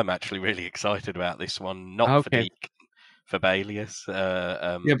 I'm actually really excited about this one. Not for Deacon, for Balius.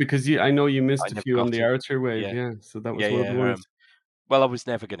 Yeah, because I know you missed a few on the Archer wave. Yeah, so that was one of the ones. Well, I was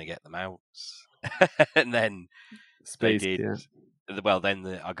never going to get the mounts, and then Space, they did. Yeah. Well, then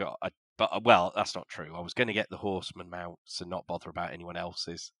but that's not true. I was going to get the horseman mounts and not bother about anyone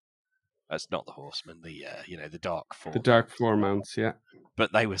else's. That's not the horseman, the Dark Four. The Dark Four mounts, yeah.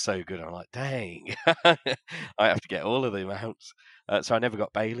 But they were so good. I'm like, dang, I have to get all of the mounts. So I never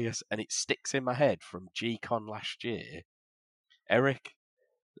got Balius, and it sticks in my head from G-Con last year. Eric,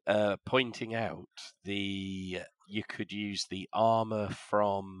 pointing out you could use the armor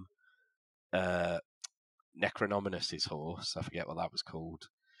from Necronominus's horse. I forget what that was called.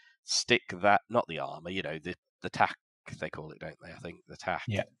 Stick that, not the armor, the tack they call it, don't they? I think the tack.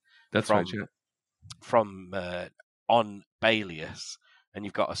 Yeah, that's from, right. Yeah. From on Balius, and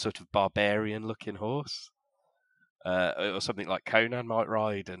you've got a sort of barbarian-looking horse, or something like Conan might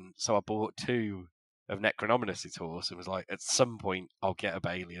ride. And so I bought 2 of Necronominus's horse, and was like, at some point I'll get a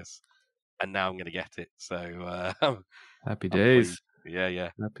Balius, and now I'm going to get it. So happy days. Yeah.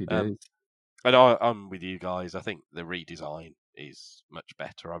 Happy days. And I'm with you guys. I think the redesign is much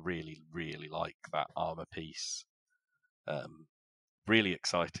better. I really, really like that armor piece. Really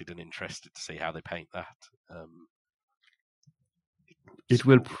excited and interested to see how they paint that. It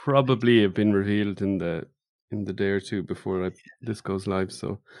will probably have been revealed in the day or two before this goes live.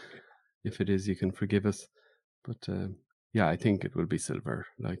 So if it is, you can forgive us. But yeah, I think it will be silver,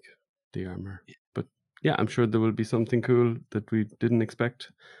 like the armor. Yeah. But yeah, I'm sure there will be something cool that we didn't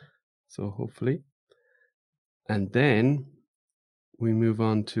expect. So hopefully. And then we move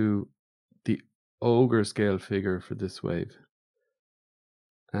on to the ogre scale figure for this wave.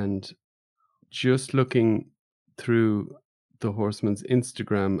 And just looking through the Horseman's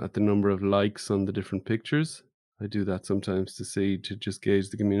Instagram at the number of likes on the different pictures, I do that sometimes to just gauge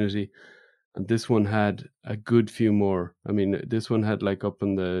the community. And this one had a good few more. I mean, this one had like up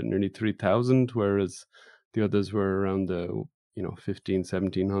in the nearly 3,000, whereas the others were around the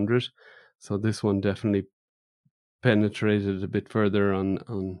 1,500-1,700. So this one definitely penetrated a bit further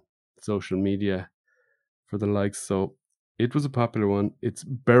on social media for the likes. So it was a popular one. It's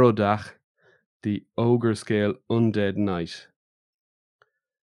Berodach, the ogre scale undead knight.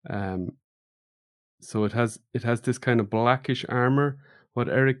 So it has this kind of blackish armor. What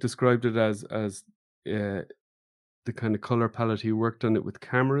Eric described it as the kind of color palette he worked on it with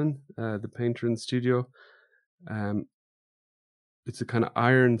Cameron, the painter in the studio. It's a kind of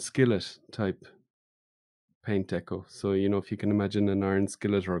iron skillet type paint deco. So if you can imagine an iron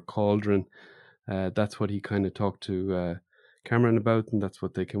skillet or a cauldron, that's what he kind of talked to Cameron about, and that's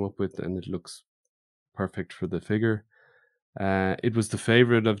what they came up with, and it looks perfect for the figure. It was the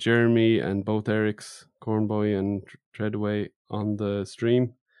favorite of Jeremy and both Eric's, Cornboy and Treadaway, on the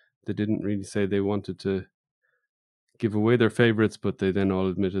stream. They didn't really say they wanted to give away their favorites, but they then all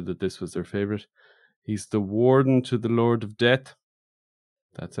admitted that this was their favorite. He's the warden to the Lord of Death.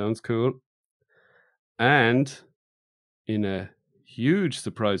 That sounds cool. And in a huge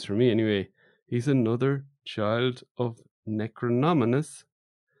surprise for me anyway, he's another child of Necronominus.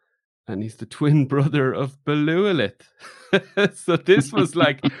 And he's the twin brother of Beluilith. So this was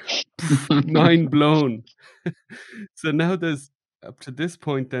like mind blown. So now up to this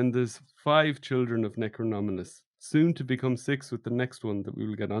point, then there's 5 children of Necronominus, soon to become 6 with the next one that we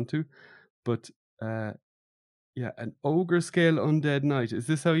will get onto. But yeah, an ogre scale undead knight. Is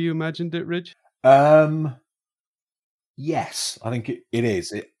this how you imagined it, Rich? Yes, I think it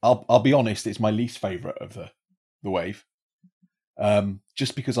is. I'll be honest, it's my least favourite of the wave.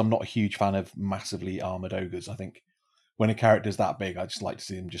 Just because I'm not a huge fan of massively armoured ogres. I think when a character's that big, I just like to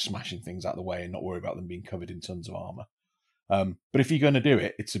see them just smashing things out of the way and not worry about them being covered in tons of armour. But if you're going to do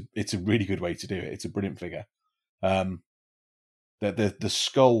it, it's a really good way to do it. It's a brilliant figure. The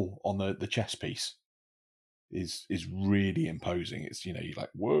skull on the chest piece is really imposing. It's you're like,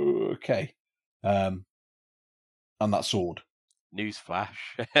 whoa, okay. And that sword. Newsflash.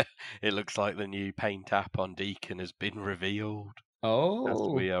 It looks like the new paint app on Deacon has been revealed. Oh. As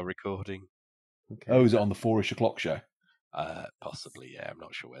we are recording. Okay. Oh, is it on the 4ish o'clock show? Possibly, yeah. I'm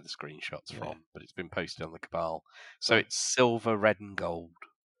not sure where the screenshot's from, but it's been posted on the Cabal. So it's silver, red, and gold.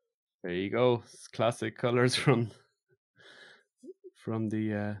 There you go. It's classic colours from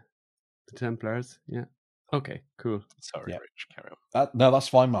the Templars. Yeah. Okay, cool. Sorry, Rich, carry on. No, that's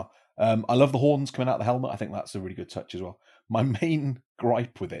fine, Mal. I love the horns coming out of the helmet. I think that's a really good touch as well. My main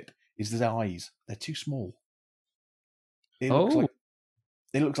gripe with it is his eyes. They're too small. It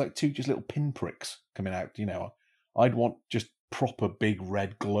looks like 2 just little pinpricks coming out. I'd want just proper big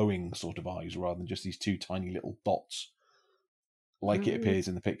red glowing sort of eyes rather than just these 2 tiny little dots like it appears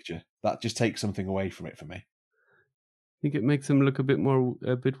in the picture. That just takes something away from it for me. I think it makes him look a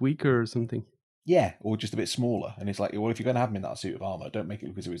bit weaker or something. Yeah, or just a bit smaller. And it's like, well, if you're going to have him in that suit of armour, don't make it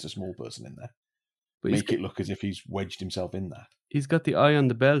look as if it's a small person in there. But make it look as if he's wedged himself in there. He's got the eye on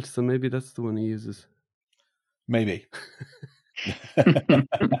the belt, so maybe that's the one he uses. Maybe.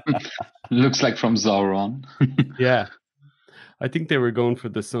 Looks like from Sauron. Yeah. I think they were going for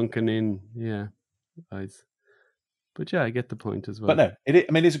the sunken in, eyes. But yeah, I get the point as well. But no,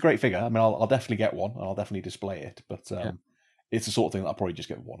 it's a great figure. I mean, I'll definitely get one, and I'll definitely display it. But it's the sort of thing that I'll probably just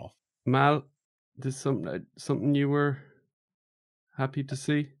get one off. Mal, this something you were happy to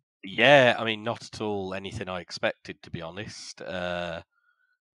see? Yeah, I mean, not at all anything I expected, to be honest.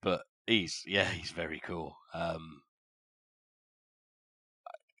 But he's very cool.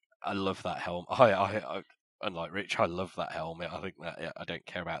 I love that helmet. I unlike Rich, I love that helmet. I think that I don't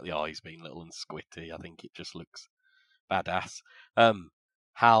care about the eyes being little and squitty. I think it just looks badass.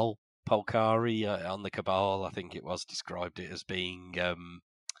 Hal Polcari on the Cabal, I think it was, described it as being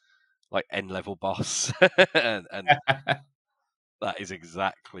like end-level boss, and that is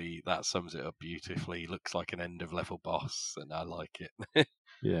exactly, that sums it up beautifully. Looks like an end-of-level boss, and I like it.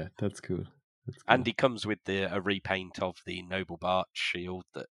 Yeah, that's cool. And he comes with a repaint of the Noble Bart shield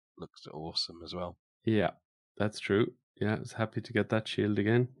that looks awesome as well. Yeah, that's true. Yeah, I was happy to get that shield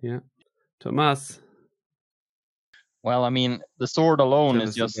again. Yeah. Tomas. Well, I mean, the sword alone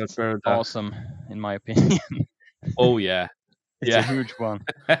is just awesome, in my opinion. Oh, yeah. It's a huge one.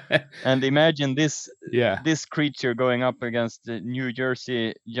 And imagine this creature going up against the New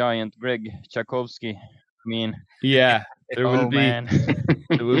Jersey giant Greg Tchaikovsky. I mean, yeah, there will be man.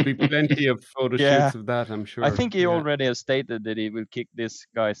 there will be plenty of photo shoots of that, I'm sure. I think he already has stated that he will kick this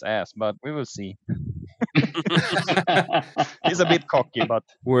guy's ass, but we will see. He's a bit cocky, but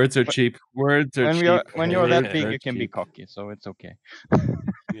words are cheap. Words are cheap. When you're that big, you can be cocky, so it's okay.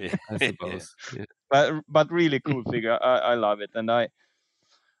 Yeah, I suppose. Yeah. But really cool figure. I love it, and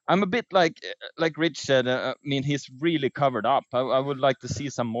I'm a bit like Rich said. I mean, he's really covered up. I would like to see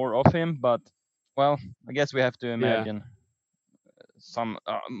some more of him, but well, I guess we have to imagine some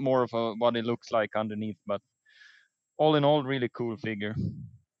more of what it looks like underneath. But all in all, really cool figure.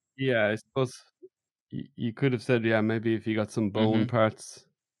 Yeah, I suppose you could have said, maybe if you got some bone parts,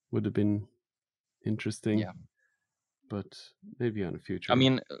 would have been interesting. Yeah, but maybe on a future. I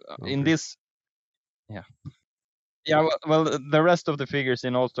mean, in this, yeah. Well, the rest of the figures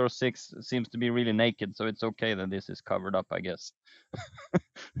in All-Star 6 seems to be really naked, so it's okay that this is covered up, I guess.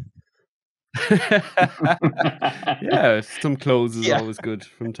 Yeah, some clothes is always good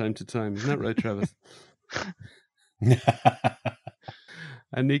from time to time. Isn't that right, Travis?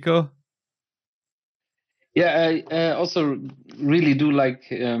 And Nico? Yeah, I also really do like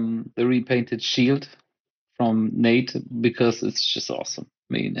the repainted shield from Nate, because it's just awesome.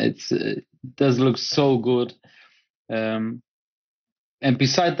 I mean, it does look so good. And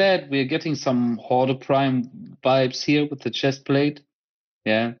beside that, we're getting some Horde Prime vibes here with the chest plate.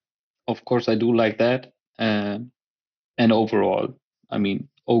 Yeah, of course, I do like that. And overall, I mean,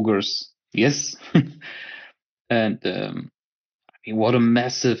 ogres, yes. And I mean, what a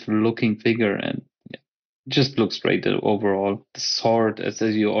massive looking figure, and just looks great overall. The sword, as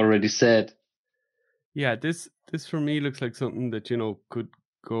you already said. Yeah, this for me looks like something that could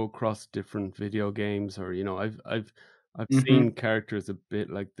go across different video games, or I've seen characters a bit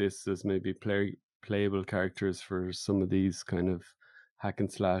like this as maybe playable characters for some of these kind of hack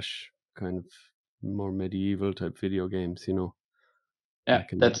and slash kind of more medieval type video games. Yeah,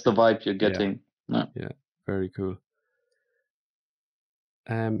 that's the vibe you're getting. Yeah, very cool.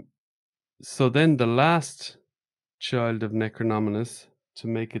 So then the last child of Necronominus to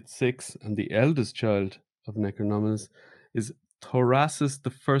make it 6, and the eldest child of Necronominus, is Thorasis the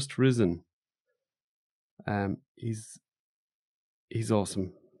First Risen. He's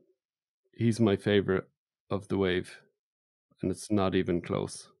awesome. He's my favorite of the wave, and it's not even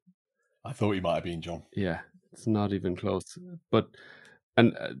close. I thought you might have been, John. Yeah, it's not even close. But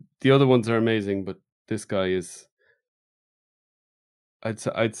the other ones are amazing, but this guy is.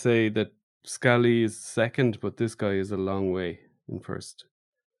 I'd say that Scally is second, but this guy is a long way in first.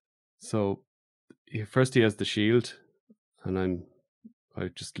 So first he has the shield, and I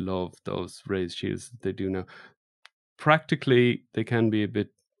just love those raised shields that they do now. Practically, they can be a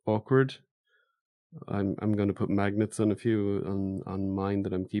bit awkward. I'm going to put magnets on a few on mine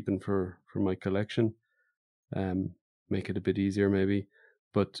that I'm keeping for my collection. Make it a bit easier maybe,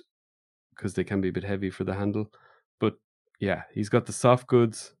 but because they can be a bit heavy for the handle. But yeah, he's got the soft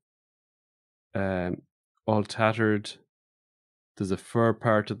goods, all tattered. There's a fur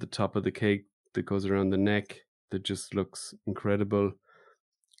part at the top of the cake that goes around the neck that just looks incredible.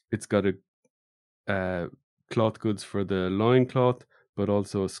 It's got a cloth goods for the loincloth, but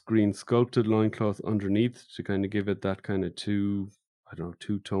also a screen sculpted loincloth underneath to kind of give it that kind of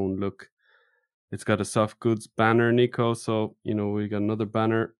two-tone look. It's got a soft goods banner, Nico, so we got another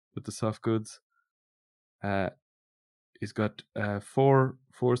banner with the soft goods. He's got four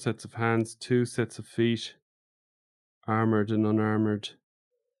sets of hands, 2 sets of feet, armored and unarmored,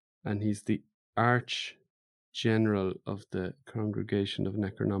 and he's the arch general of the Congregation of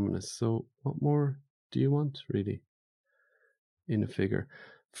Necronominus. So what more do you want, really? in a figure.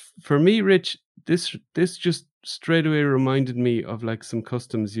 For me, Rich, this just straight away reminded me of like some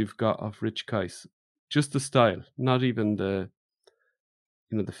customs you've got of Rich Kais. Just the style, not even the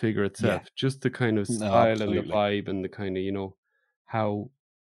the figure itself, just the kind of style and the vibe and the kind of how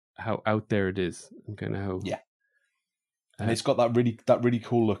out there it is and kind of how and it's got that really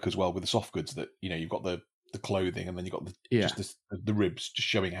cool look as well with the soft goods that you've got the clothing and then you've got the ribs just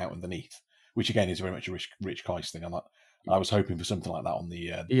showing out underneath, which again is very much a Rich Kais thing. I was hoping for something like that on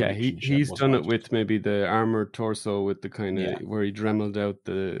the he's done it with maybe the armored torso with the kind of where he dremeled out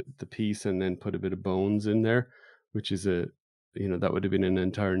the piece and then put a bit of bones in there, which is that would have been an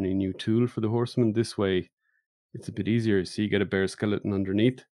entirely new tool for the horseman. This way it's a bit easier, so you get a bare skeleton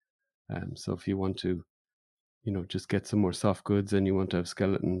underneath. So if you want to just get some more soft goods and you want to have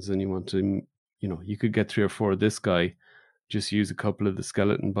skeletons and you want to you could get 3 or 4 of this guy, just use a couple of the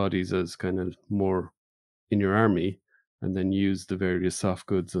skeleton bodies as kind of more in your army, and then use the various soft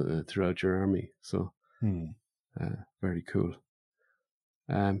goods throughout your army. So very cool.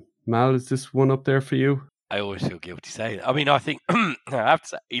 Mal, is this one up there for you? I always feel guilty saying it. I mean, I think I have to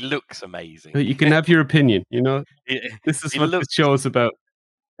say he looks amazing. You can have your opinion, This is what this show is about.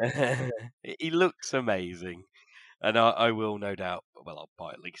 He looks amazing. And I will no doubt, I'll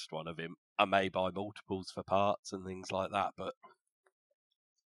buy at least one of him. I may buy multiples for parts and things like that, but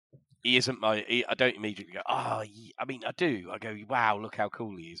he isn't I don't immediately go, I mean, I do. I go, wow, look how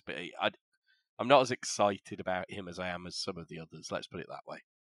cool he is. But I'm not as excited about him as I am as some of the others. Let's put it that way.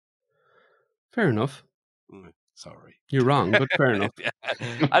 Fair enough. Sorry. You're wrong, but fair enough.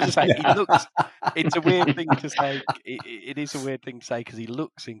 As I say, he looks... It's a weird thing to say. It is a weird thing to say because he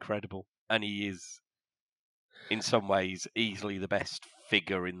looks incredible. And he is, in some ways, easily the best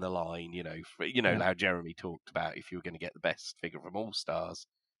figure in the line. How Jeremy talked about if you were going to get the best figure from All Stars.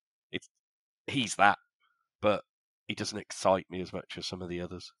 He's that. But he doesn't excite me as much as some of the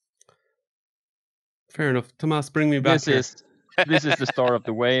others. Fair enough. Tomas, bring me back This is the star of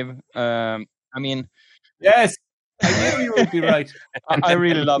the wave. I mean... Yes, I knew you would be right. I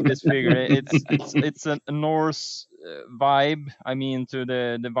really love this figure. It's a Norse vibe. I mean, to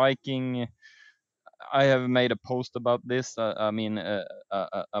the Viking. I have made a post about this. A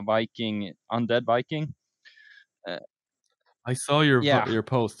Viking, undead Viking. I saw your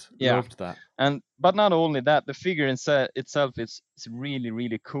post. Loved that. But not only that, the figure itself is really,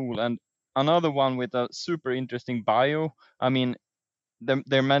 really cool. And another one with a super interesting bio. I mean,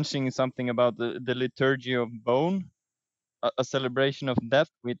 they're mentioning something about the liturgy of bone, a celebration of death,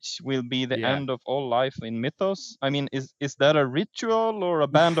 which will be the end of all life in mythos. I mean, is that a ritual or a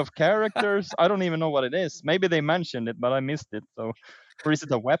band of characters? I don't even know what it is. Maybe they mentioned it, but I missed it. So, or is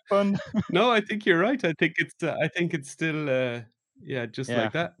it a weapon? No, I think you're right. I think it's still like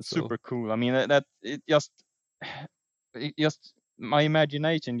that. So. Super cool. I mean, it just my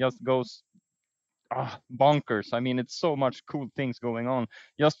imagination just goes bonkers. I mean, it's so much cool things going on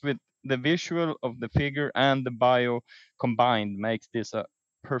just with the visual of the figure and the bio combined makes this a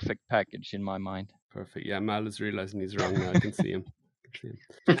perfect package in my mind. Perfect. Yeah, Mal is realizing he's wrong now. I can see him.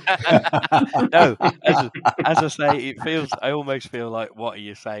 No, as I say, I almost feel like, what are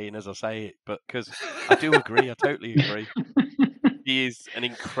you saying as I say it? But because I do agree, I totally agree. He is an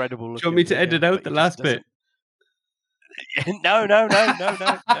incredible. Do you want me to edit out the last bit? No.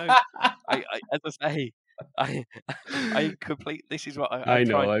 As I say, I complete. This is what I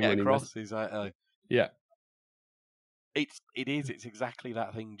know. Try and get across. Is It's exactly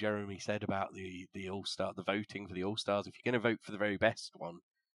that thing Jeremy said about the All Star, the voting for the All Stars. If you're going to vote for the very best one,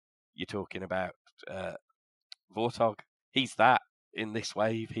 you're talking about Vortog. He's that in this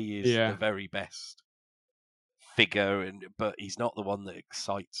wave. He is the very best figure, but he's not the one that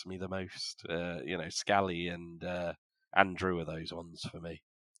excites me the most. Scally and Andrew are those ones for me.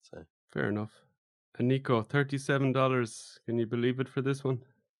 So fair enough. And Nico, $37. Can you believe it for this one?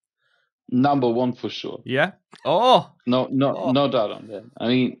 Number one for sure. Yeah. Oh. No doubt on that. I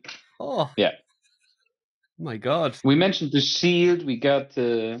mean. Oh. Yeah. My God. We mentioned the shield. We got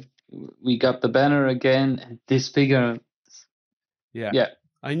the banner again. And this figure. Yeah.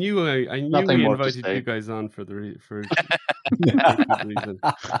 I knew we invited you guys on for good reason.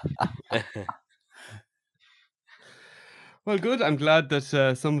 Well, good. I'm glad that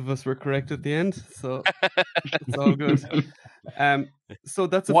some of us were correct at the end, so it's all good. So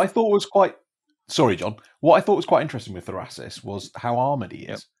that's what I thought was quite. Sorry, John. What I thought was quite interesting with Thrasis was how armored he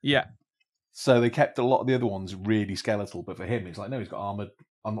is. Yeah. So they kept a lot of the other ones really skeletal, but for him, it's like, no, he's got armored.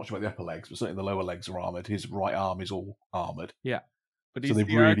 I'm not sure about the upper legs, but certainly the lower legs are armored. His right arm is all armored. Yeah. But so they've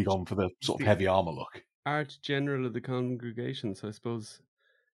really gone for the sort of heavy armor look. Art General of the congregation. So I suppose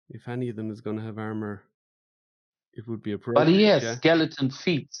if any of them is going to have armor, it would be appropriate. But he has yeah. skeleton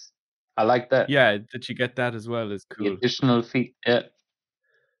feet. I like that. Yeah, that you get that as well is The cool. additional feet. Yeah.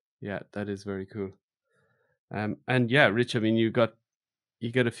 Yeah, that is very cool. And yeah, Rich, I mean, you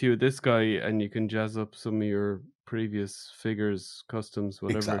get a few of this guy, and you can jazz up some of your previous figures, customs,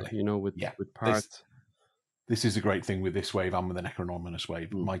 whatever, Exactly. you know, with parts. This is a great thing with this wave and with the Necronominous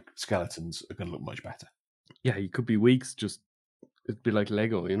wave. My skeletons are going to look much better. Yeah, you could be weeks just. It'd be like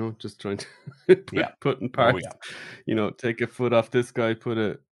Lego, you know, just trying to putting parts. You know, take a foot off this guy, put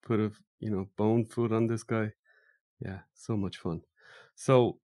a bone foot on this guy. Yeah, so much fun.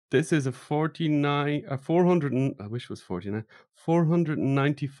 So this is a 400. I wish it was 49.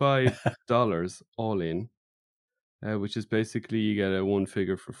 $495 all in, which is basically you get a one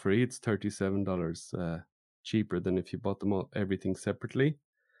figure for free. It's $37 cheaper than if you bought them everything separately.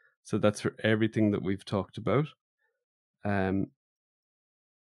 So that's for everything that we've talked about.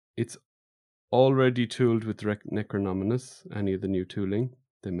 It's already tooled with Necronominous, any of the new tooling.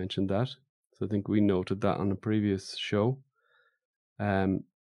 They mentioned that. So I think we noted that on a previous show.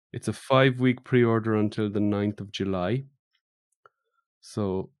 It's a 5-week pre-order until the 9th of July.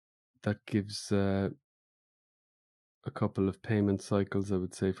 So that gives a couple of payment cycles, I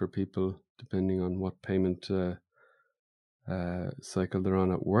would say, for people, depending on what payment cycle they're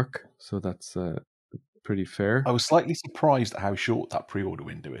on at work. So that's pretty fair. I was slightly surprised at how short that pre-order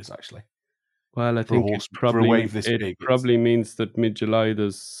window is, actually. Well, I think it probably means that mid-July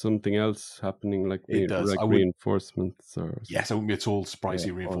there's something else happening, like reinforcements or something. Yes, I wouldn't be at all surprised to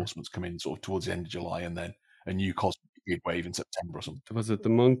see reinforcements come in sort of towards the end of July, and then a new Cosmic wave in September or something. Was it the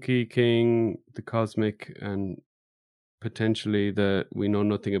Monkey King, the Cosmic, and potentially we know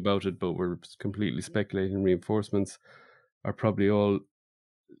nothing about it, but we're completely speculating reinforcements are probably all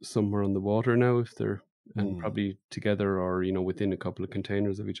somewhere on the water now, if they're and probably together or, you know, within a couple of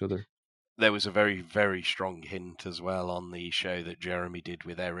containers of each other. There was a very, very strong hint as well on the show that Jeremy did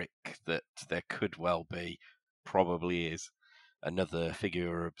with Eric that there could well be, probably is, another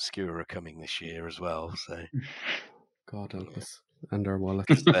Figura Obscura coming this year as well. So, God help us and our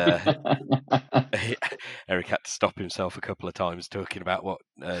wallets. Eric had to stop himself a couple of times talking about what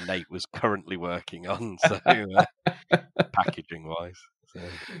Nate was currently working on, so packaging wise. So.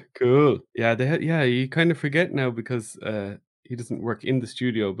 Cool. Yeah, you kind of forget now because he doesn't work in the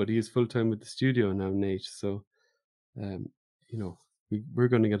studio, but he is full time with the studio now, Nate. So, you know, we're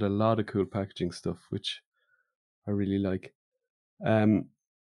going to get a lot of cool packaging stuff, which I really like.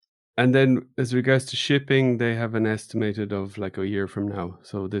 And then, as regards to shipping, they have an estimated of like a year from now.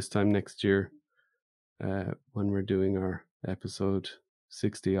 So this time next year, when we're doing our episode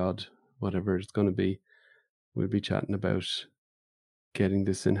 60 odd, whatever it's going to be, we'll be chatting about getting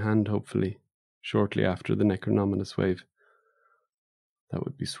this in hand, hopefully shortly after the Necronominous wave. That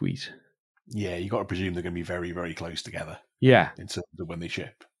would be sweet. Yeah, you got to presume they're going to be very, very close together. Yeah, in terms of when they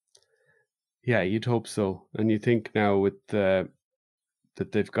ship. Yeah, you'd hope so. And you think now with that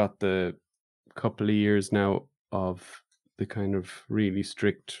they've got the couple of years now of the kind of really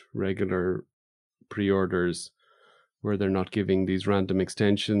strict regular pre-orders where they're not giving these random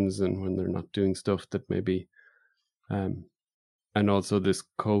extensions and when they're not doing stuff that maybe and also this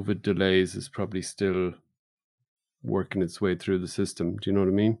COVID delays is probably still working its way through the system. Do you know what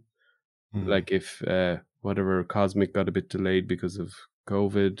I mean? Like if whatever Cosmic got a bit delayed because of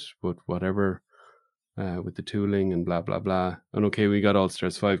COVID, but whatever with the tooling and blah, blah, blah. And okay, we got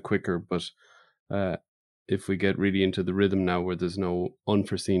All-Stars 5 quicker, but if we get really into the rhythm now where there's no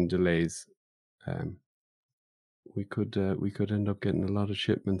unforeseen delays, we could end up getting a lot of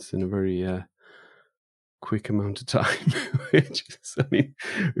shipments in a very quick amount of time. Which is, I mean,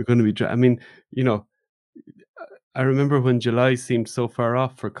 we're going to be, I mean, you know, I remember when July seemed so far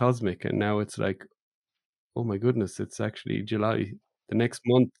off for Cosmic, and now it's like, oh my goodness, it's actually July. The next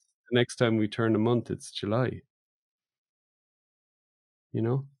month, the next time we turn a month, it's July. You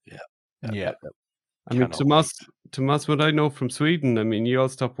know? Yeah. I mean, Tomas, what I know from Sweden, I mean, you all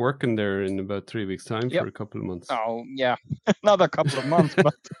stop working there in about 3 weeks' time for a couple of months. Oh, yeah. Not a couple of months,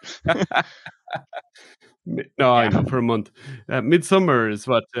 but... No, I know, for a month. Midsummer is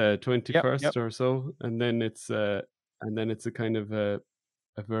what, 21st or so, and then it's a kind of a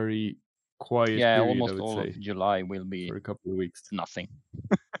very quiet period, almost I would all say, of July will be for a couple of weeks. Nothing.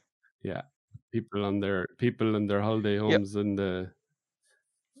 Yeah, people in their holiday homes and up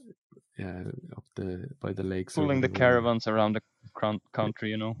by the lakes, pulling the caravans around the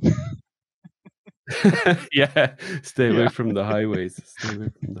country, you know. Yeah, stay away from the highways.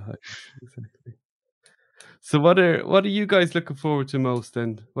 Exactly. So what are you guys looking forward to most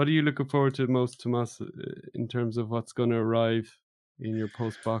then? What are you looking forward to most, Tomas, in terms of what's going to arrive in your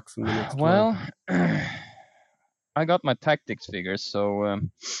post box in the next while? I got my tactics figures, so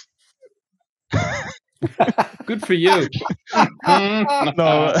Good for you.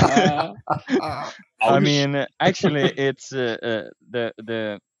 no. I Ouch. mean, actually, it's the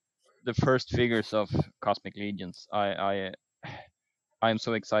first figures of Cosmic Legions. I'm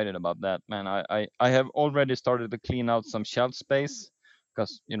so excited about that, man. I have already started to clean out some shelf space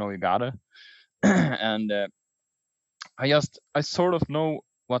because you gotta, and I sort of know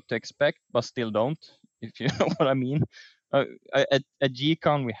what to expect, but still don't, if you know what I mean. At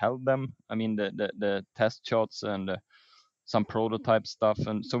G-Con we held them. I mean the test shots and some prototype stuff,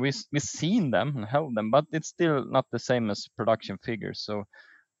 and so we seen them and held them, but it's still not the same as production figures. So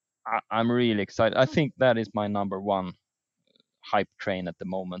I'm really excited. I think that is my number one hype train at the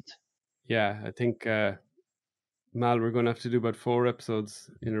moment. Yeah, I think Mal, we're going to have to do about 4 episodes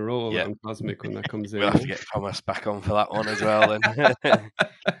in a row Yeah. on Cosmic when that comes in. We'll have to get Thomas back on for that one as well. And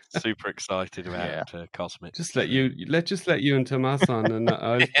super excited about Cosmic. Just let you and Tomas on, and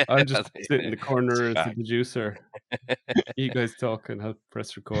I'll just sit in the corner as the producer. You guys talk, and I'll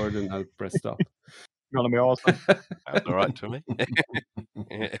press record, and I'll press stop. Gonna be awesome. Sounds all right to me.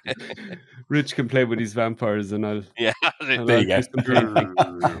 Rich can play with these vampires, and I'll there you go.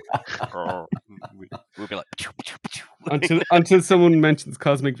 We'll be like until someone mentions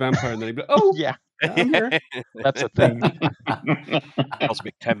Cosmic Vampire, and then they'll be like, "Oh yeah, I'm here." That's a thing.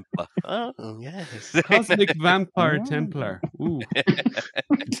 Cosmic Templar. Oh yes, Cosmic Vampire Templar. Ooh.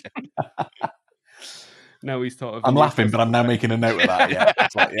 Now he's thought of. I'm laughing, but I'm now making a note of that. Yeah,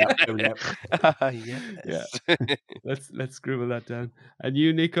 it's like, there we go. Yeah. Let's scribble that down. And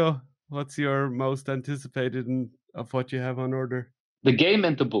you, Nico, what's your most anticipated of what you have on order? The game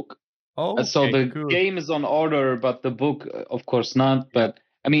and the book. Oh, so the game is on order, but the book, of course, not. But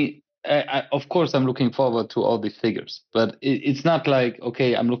I mean, of course, I'm looking forward to all these figures. But it's not like,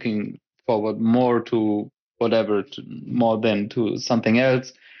 okay, I'm looking forward more to whatever, more than to something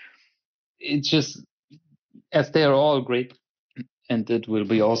else. It's just, as they are all great, and it will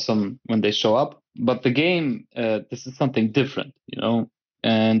be awesome when they show up. But the game, this is something different,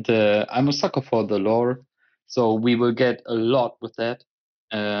 And I'm a sucker for the lore, so we will get a lot with that.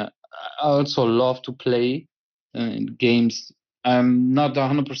 I also love to play in games. I'm not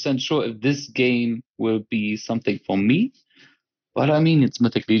 100% sure if this game will be something for me, but I mean, it's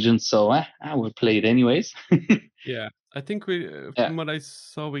Mythic Legion, so I will play it anyways. Yeah, I think from what I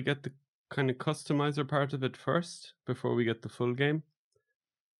saw, we get the kind of customizer part of it first before we get the full game.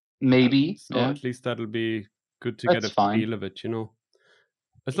 Maybe. So at least that'll be good to get a feel of it,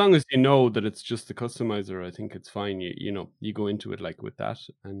 As long as you know that it's just the customizer, I think it's fine. You go into it like with that,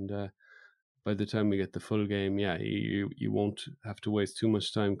 and by the time we get the full game, you won't have to waste too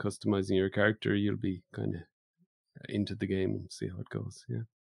much time customizing your character. You'll be kind of into the game and see how it goes. Yeah,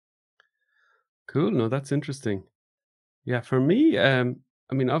 cool. No, that's interesting. Yeah, for me, I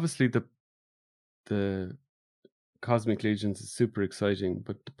mean, obviously the Cosmic Legions is super exciting,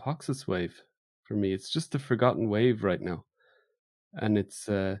 but the Poxus wave for me, it's just the forgotten wave right now, and it's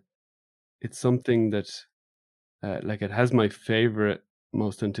something that like it has my favorite,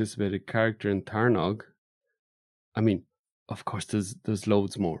 most anticipated character in Tharnog. I mean, of course, there's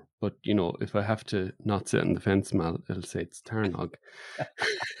loads more, but if I have to not sit on the fence, Mal, it'll say it's Tharnog.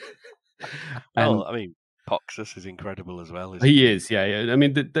 Well, I mean, Poxus is incredible as well. He is, yeah. I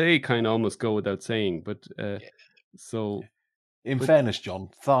mean, they kind of almost go without saying, but so. In fairness, John,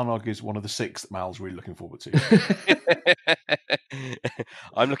 Tharnog is one of the 6 that Mal's really looking forward to.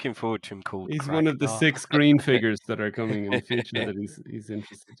 I'm looking forward to him called. He's one of the 6 green figures that are coming in the future that he's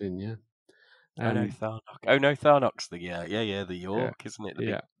interested in. Yeah. Oh no, Tharnog. Oh no, Tharnog's the the York, isn't it? The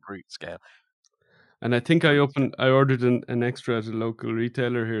big brute scale. And I think I ordered an extra at a local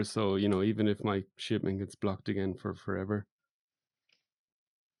retailer here, so even if my shipment gets blocked again for forever,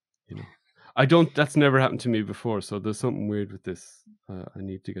 that's never happened to me before, so there's something weird with this. I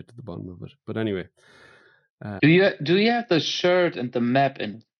need to get to the bottom of it. But anyway, do you have the shirt and the map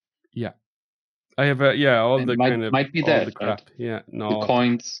in? Yeah, I have all it the kind of might be all that, the crap. right? Yeah, no, the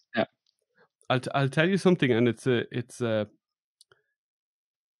coins. Yeah, I'll tell you something, and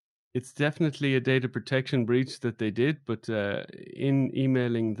it's definitely a data protection breach that they did. But in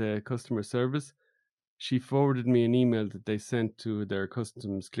emailing the customer service, she forwarded me an email that they sent to their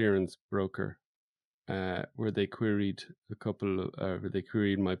customs clearance broker, where they queried where they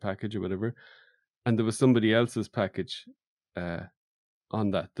queried my package or whatever, and there was somebody else's package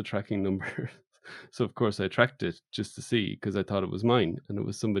on that, the tracking number. So of course I tracked it just to see, because I thought it was mine, and it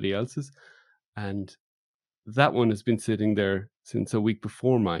was somebody else's, and that one has been sitting there since a week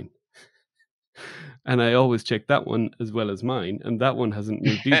before mine. And I always check that one as well as mine, and that one hasn't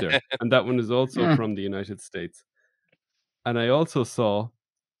moved either. And that one is also from the United States. And I also saw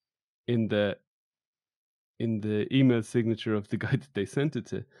in the email signature of the guy that they sent it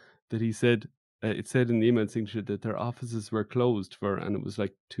to, that he said, it said in the email signature that their offices were closed and it was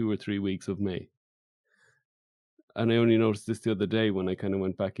like 2 or 3 weeks of May. And I only noticed this the other day when I kind of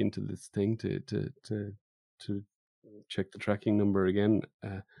went back into this thing to check the tracking number again.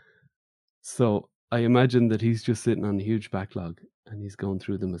 So I imagine that he's just sitting on a huge backlog and he's going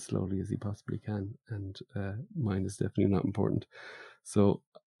through them as slowly as he possibly can. And mine is definitely not important. So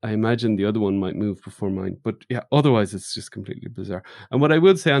I imagine the other one might move before mine. But yeah, otherwise it's just completely bizarre. And what I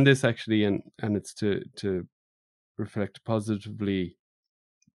would say on this actually, and it's to reflect positively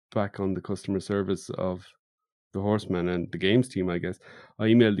back on the customer service of the Horseman and the games team, I guess. I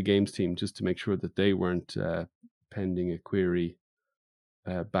emailed the games team just to make sure that they weren't pending a query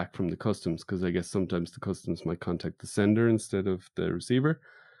back from the customs, because I guess sometimes the customs might contact the sender instead of the receiver.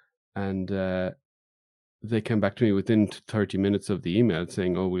 And they came back to me within 30 minutes of the email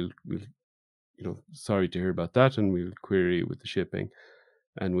saying, oh, we'll sorry to hear about that, and we'll query with the shipping.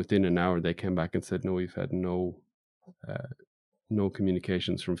 And within an hour, they came back and said, no, we've had no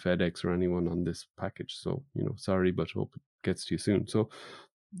communications from FedEx or anyone on this package. So, sorry, but hope it gets to you soon. So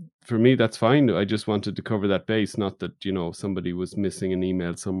for me, that's fine. I just wanted to cover that base, not that, somebody was missing an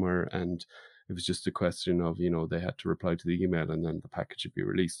email somewhere and it was just a question of, they had to reply to the email and then the package would be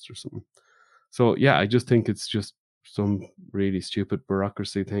released or something. So yeah, I just think it's just some really stupid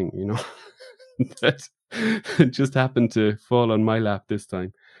bureaucracy thing, that just happened to fall on my lap this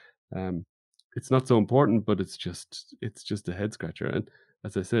time. It's not so important, but it's just a head scratcher. And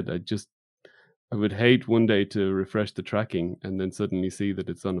as I said, I would hate one day to refresh the tracking and then suddenly see that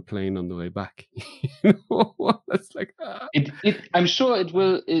it's on a plane on the way back. That's like I'm sure it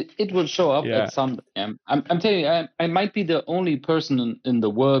will show up at some. I'm telling you, I might be the only person in the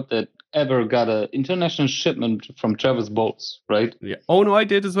world that ever got an international shipment from Travis Bowles, right? Yeah. Oh no, I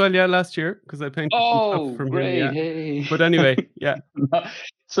did as well. Yeah, last year because I painted some stuff from great! him. Yeah. Hey. But anyway, yeah.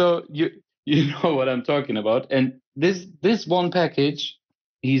 So you know what I'm talking about, and this one package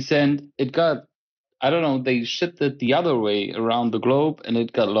he sent, it got. I don't know, they shipped it the other way around the globe and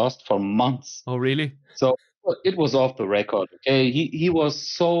it got lost for months. Oh, really? So it was off the record. Okay. He was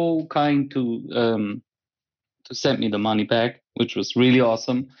so kind to send me the money back, which was really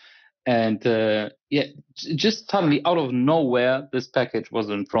awesome. And just suddenly out of nowhere, this package was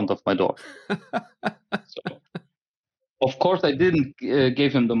in front of my door. So, of course, I didn't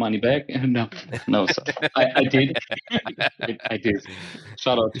give him the money back. No, so I did. I did.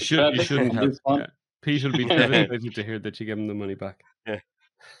 Shout out to Travis. You shouldn't have. This one. Yeah. Pete will be devastated to hear that you gave him the money back. Yeah,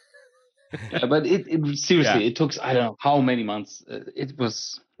 but it seriously, it took I don't know how many months. It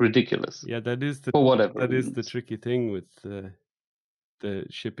was ridiculous. Yeah, that is for whatever. That is the tricky thing with the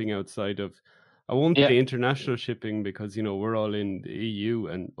shipping outside of. I won't say international shipping because we're all in the EU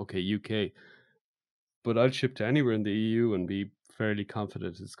and UK, but I'll ship to anywhere in the EU and be fairly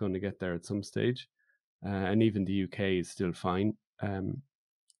confident it's going to get there at some stage, and even the UK is still fine.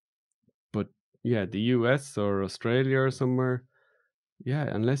 But yeah, the US or Australia or somewhere,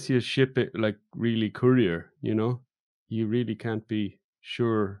 unless you ship it like really courier, you really can't be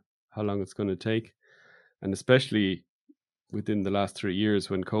sure how long it's going to take. And especially within the last 3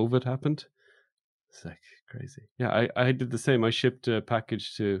 years when COVID happened, it's like crazy. Yeah, I did the same. I shipped a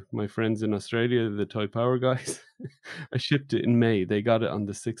package to my friends in Australia, the Toy Power guys. I shipped it in May. They got it on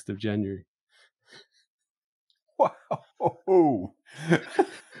the 6th of January. Wow.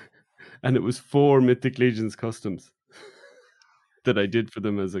 And it was 4 Mythic Legions customs that I did for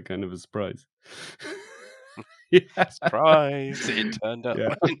them as a kind of a surprise. Surprise! It turned up.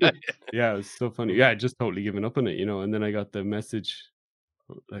 Yeah, it was so funny. Yeah, I just totally given up on it, and then I got the message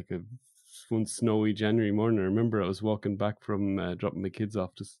like one snowy January morning. I remember I was walking back from dropping my kids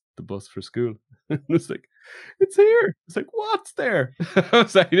off to the bus for school. And it was like, it's here. It's like, what's there? I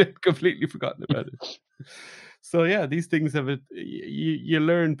was like, I'd completely forgotten about it. So yeah, these things have you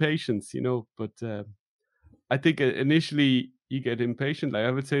learn patience, but I think initially you get impatient. Like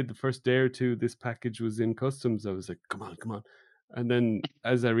I would say the first day or two this package was in customs, I was like, come on. And then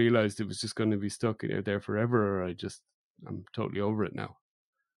as I realized it was just going to be stuck there forever, I'm totally over it now.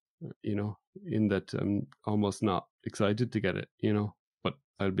 In that I'm almost not excited to get it, but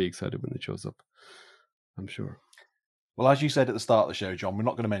I'll be excited when it shows up, I'm sure. Well, as you said at the start of the show, John, we're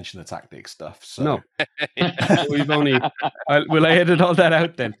not going to mention the tactic stuff. So. No. We've only... will I edit all that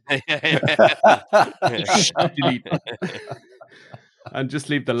out then? Delete. And just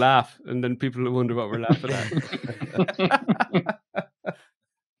leave the laugh, and then people will wonder what we're laughing at.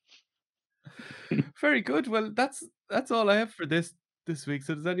 Very good. Well, that's all I have for this week.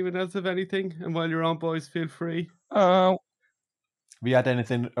 So does anyone else have anything? And while you're on, boys, feel free. Have you had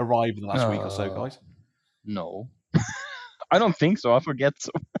anything arrive in the last week or so, guys? No. I don't think so. I forget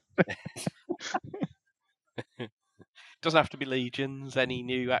so. Doesn't have to be Legions. Any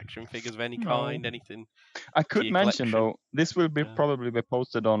new action figures of any kind, anything. I could mention though, this will be probably be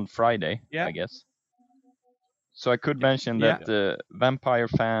posted on Friday, Yeah. I guess. So I could mention that vampire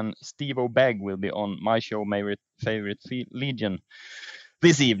fan Steve O'Beg will be on my show, favorite Legion,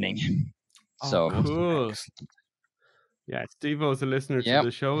 this evening. So cool. Yeah, Steve is a listener to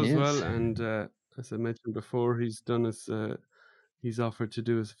the show as well, and as I mentioned before, he's done us. He's offered to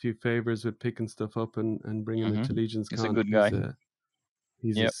do us a few favors with picking stuff up and bringing it to Legion's Con. He's a good guy.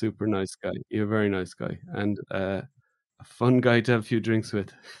 He's a super nice guy. He's a very nice guy, and a fun guy to have a few drinks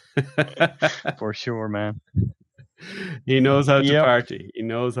with. For sure, man. He knows how to party. He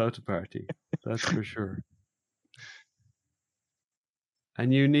knows how to party. That's for sure.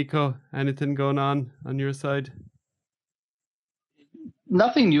 And you, Nico, anything going on your side?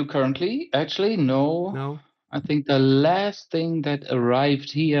 Nothing new currently. Actually, no. No. I think the last thing that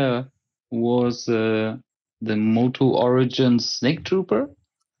arrived here was the Motu Origins Snake Trooper.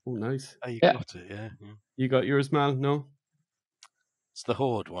 Oh, nice. Oh, you got it, yeah. You got yours, Mal? No? It's the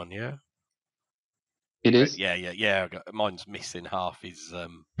Horde one, yeah? It is? Yeah. Mine's missing half his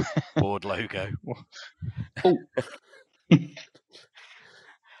board logo. Oh.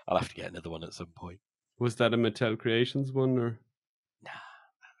 I'll have to get another one at some point. Was that a Mattel Creations one or? Nah.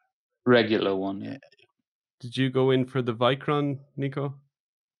 Regular one, yeah. Did you go in for the Vicron, Nico?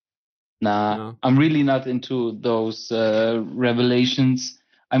 Nah, No. I'm really not into those revelations.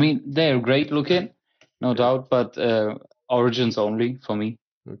 I mean, they're great looking, no doubt, but Origins only for me.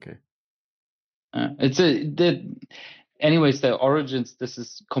 Okay. Anyways, the Origins, this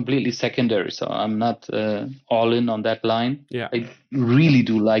is completely secondary, so I'm not all in on that line. Yeah. I really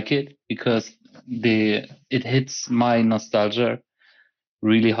do like it because it hits my nostalgia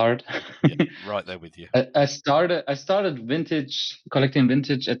really hard. Yeah, right there with you. I started collecting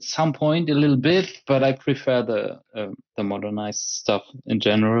vintage at some point a little bit, but I prefer the modernized stuff in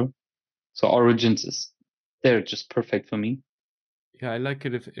general. So Origins they're just perfect for me. Yeah, I like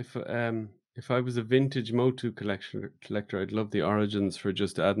it. If I was a vintage Motu collector, I'd love the Origins for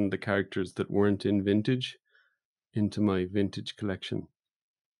just adding the characters that weren't in vintage into my vintage collection.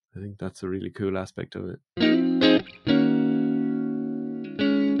 I think that's a really cool aspect of it.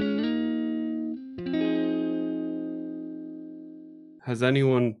 Has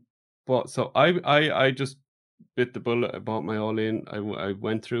anyone bought? So I just bit the bullet. I bought my all in. I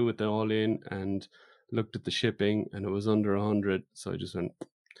went through with the all in and looked at the shipping, and it was under 100. So I just went,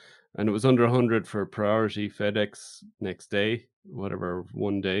 and it was under 100 for priority FedEx next day, whatever,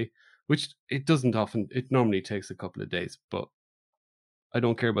 one day, which it doesn't often. It normally takes a couple of days, but I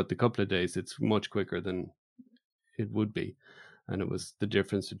don't care about the couple of days. It's much quicker than it would be, and it was the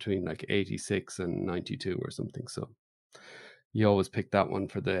difference between like 86 and 92 or something. So you always pick that one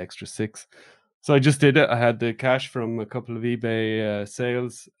for the extra 6. So I just did it. I had the cash from a couple of eBay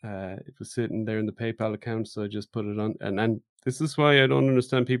sales. It was sitting there in the PayPal account, so I just put it on. And this is why I don't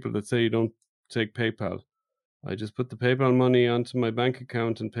understand people that say you don't take PayPal. I just put the PayPal money onto my bank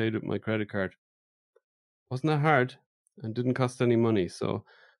account and paid with my credit card. Wasn't that hard and didn't cost any money. So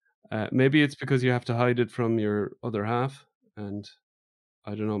maybe it's because you have to hide it from your other half. And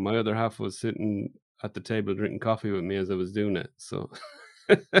I don't know, my other half was sitting at the table drinking coffee with me as I was doing it. So,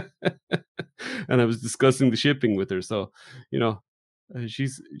 and I was discussing the shipping with her. So,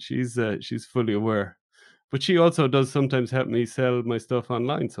 she's fully aware, but she also does sometimes help me sell my stuff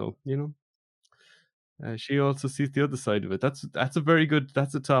online. So, she also sees the other side of it. That's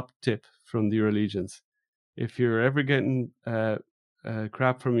a top tip from the Eurolegions. If you're ever getting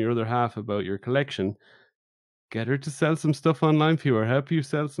crap from your other half about your collection, get her to sell some stuff online for you or help you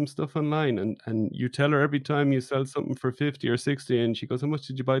sell some stuff online. And you tell her every time you sell something for 50 or 60 and she goes, how much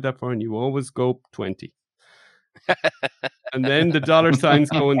did you buy that for? And you always go 20. And then the dollar signs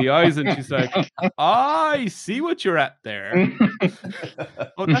go in the eyes and she's like, I see what you're at there.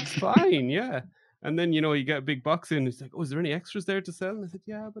 Oh, that's fine. Yeah. And then, you get a big box in. It's like, oh, is there any extras there to sell? And I said,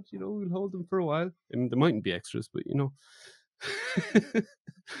 yeah, but, we'll hold them for a while. I mean, there mightn't be extras, but,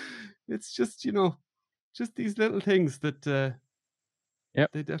 it's just, just these little things that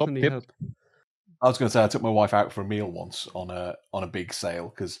they definitely help. I was going to say I took my wife out for a meal once on a big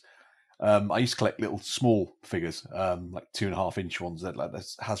sale because I used to collect little small figures, like 2.5-inch ones that like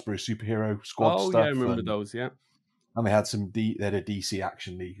this Hasbro Superhero Squad stuff. Oh yeah, I remember those. Yeah, and they had they had a DC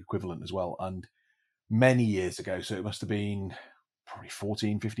Action League equivalent as well. And many years ago, so it must have been probably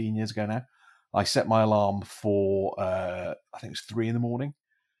 14, 15 years ago now, I set my alarm for I think it was 3 a.m.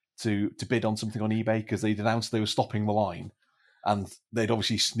 to bid on something on eBay because they'd announced they were stopping the line. and they'd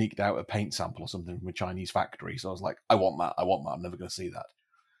obviously sneaked out a paint sample or something from a Chinese factory. So I was like, I want that. I'm never going to see that.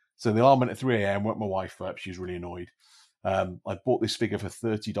 So the alarm went at 3 a.m. Woke my wife up. She was really annoyed. I bought this figure for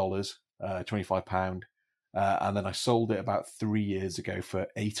 $30, £25, and then I sold it about 3 years ago for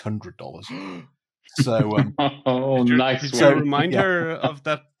 $800. So, nice. Did you remind her of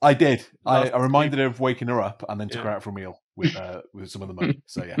that? I did. I reminded her of waking her up, and then took her out for a meal with some of the money.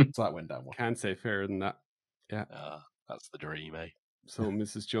 So yeah, so that went down well. Can't say fairer than that. Yeah, that's the dream, eh? So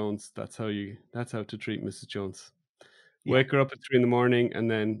Mrs. Jones, that's how to treat Mrs. Jones. Wake her up at 3 a.m. and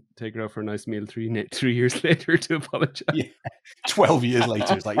then take her out for a nice meal 3 years later to apologize. Yeah. 12 years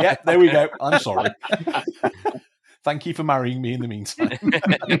later, it's like, yeah, there we go. I'm sorry. Thank you for marrying me in the meantime.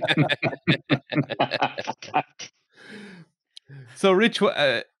 So, Rich,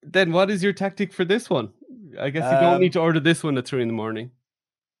 then what is your tactic for this one? I guess you don't need to order this one at 3 a.m.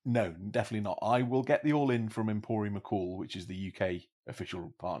 No, definitely not. I will get the all-in from Emporium McCool, which is the UK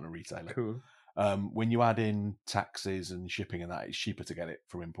official partner retailer. Cool. When you add in taxes and shipping and that, it's cheaper to get it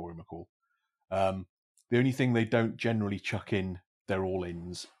from Emporium McCool. The only thing they don't generally chuck in their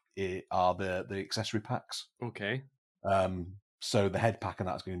all-ins are the accessory packs. Okay. So the head pack and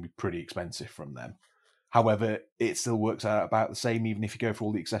that's going to be pretty expensive from them. However, it still works out about the same even if you go for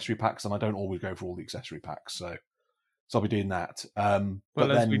all the accessory packs, and I don't always go for all the accessory packs, so I'll be doing that. Well,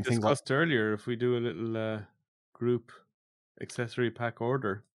 but as we discussed earlier, if we do a little group accessory pack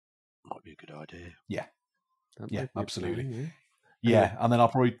order, might be a good idea. Yeah, absolutely. Plan, yeah, and then I'll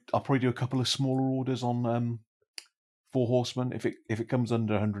probably do a couple of smaller orders on Four Horsemen. If it comes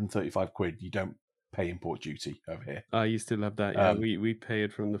under 135 quid, you don't pay import duty over here. You still have that. Yeah, we pay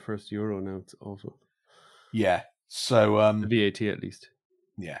it from the first euro now. It's awful. Yeah, so the VAT at least.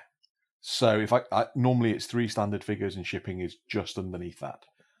 Yeah, so if I normally it's 3 standard figures and shipping is just underneath that.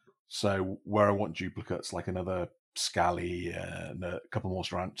 So where I want duplicates like another Scally and a couple more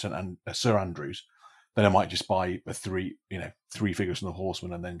Sir Andrews, then I might just buy 3 figures from the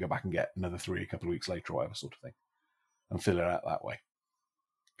Horseman and then go back and get another 3 a couple of weeks later or whatever sort of thing, and fill it out that way.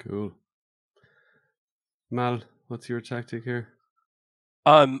 Cool. Mal, what's your tactic here?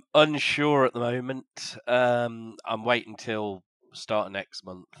 I'm unsure at the moment. I'm waiting till start of next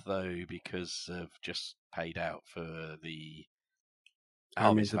month though, because I've just paid out for the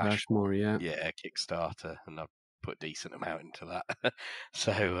Armies of Ashmore, yeah Kickstarter, and I've put a decent amount into that.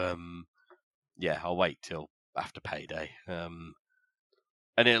 So I'll wait till after payday. And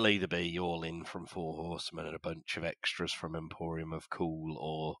it'll either be all in from Four Horsemen and a bunch of extras from Emporium of Cool,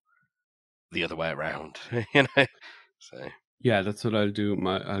 or the other way around. So yeah, that's what I'll do.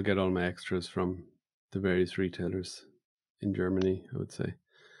 I'll get all my extras from the various retailers in Germany, I would say.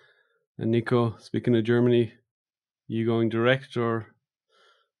 And Nico, speaking of Germany, you going direct or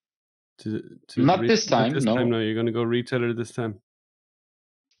to not this time? No, you're going to go retailer this time.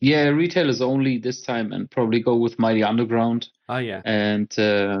 Yeah, retailers only this time, and probably go with Mighty Underground. Yeah, and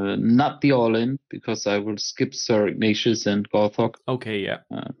not the all-in, because I will skip Sir Ignatius and Gorthok. Okay, yeah.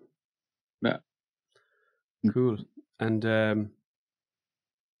 Yeah. Cool. And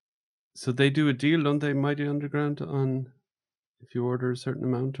so they do a deal, don't they, Mighty Underground, on if you order a certain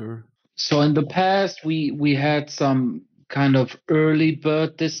amount? Or so in the past we had some kind of early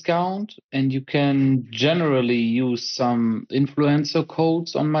bird discount, and you can generally use some influencer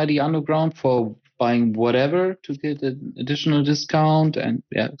codes on Mighty Underground for buying whatever to get an additional discount. And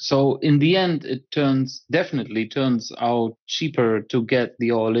so in the end it definitely turns out cheaper to get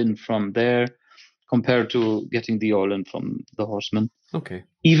the all-in from there compared to getting the all-in from the Horseman. Okay.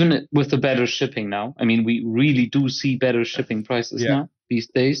 Even with the better shipping now. I mean, we really do see better shipping prices now these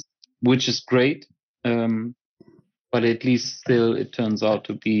days, which is great. But at least still it turns out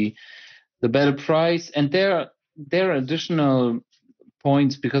to be the better price. And there are additional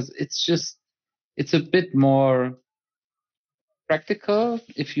points, because it's a bit more practical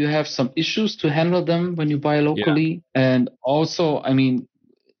if you have some issues to handle them when you buy locally. And also, I mean,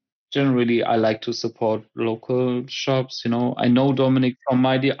 generally I like to support local shops. I know Dominic from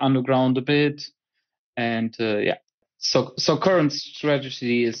Mighty Underground a bit, and So current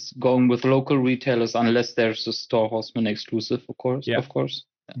strategy is going with local retailers unless there's a Store Horseman exclusive, of course. Yeah. Of course.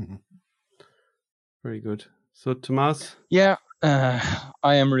 Yeah. Mm-hmm. Very good. So Tomas? Yeah,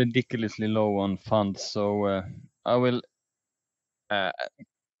 I am ridiculously low on funds, so I will. I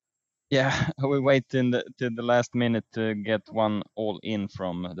will wait till the last minute to get one all in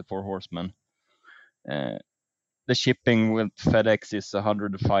from the Four Horsemen. The shipping with FedEx is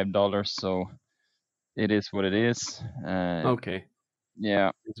 $105, so it is what it is. Okay.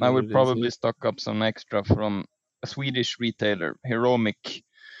 Yeah, I will probably stock up some extra from a Swedish retailer, Heromic,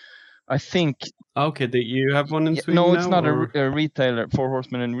 I think Okay, you have one in Sweden no, now? it's not or... a retailer, Four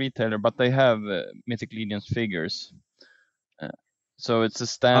Horsemen and retailer, but they have Mythic Legion's figures. So it's a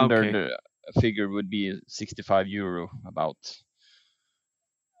standard figure would be €65 about.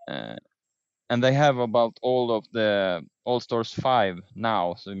 And they have about all of the All-Stars 5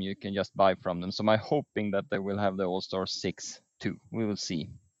 now, so you can just buy from them. So I'm hoping that they will have the All-Stars 6 too. We will see.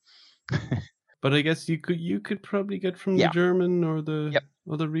 But I guess you could probably get from the German or the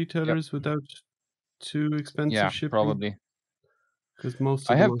other retailers without too expensive shipping. Probably. Because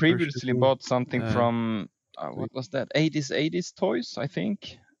most I have previously bought something from what was that? 80s Toys, I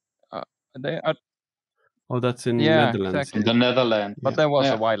think. They are. Oh, that's in Netherlands. Exactly. The Netherlands. But that was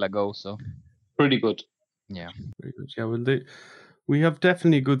a while ago, so pretty good. Yeah. Very good. Yeah, well, we have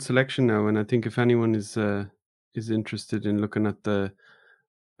definitely a good selection now, and I think if anyone is interested in looking at the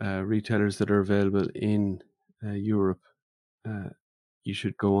retailers that are available in Europe, you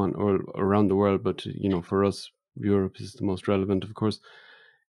should go on, or around the world, but for us, Europe is the most relevant, of course.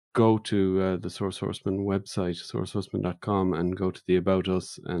 Go to the Source Horseman website, sourcehorseman.com, and go to the About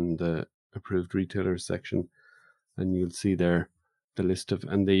Us and the approved retailers section, and you'll see there the list of,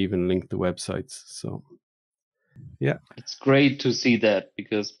 and they even link the websites. So yeah, it's great to see that,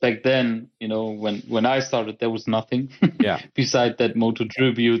 because back then, when I started, there was nothing beside that Moto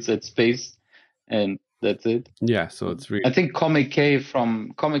Tributes at Space, and that's it. Yeah, so it's really. I think Comic K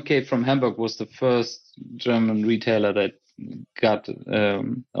from Hamburg was the first German retailer that got a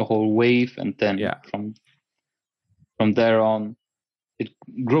whole wave, and then from there on, it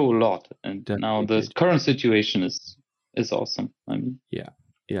grew a lot. And now the current situation is awesome. I mean,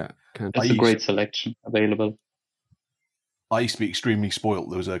 it's a great selection available. I used to be extremely spoilt.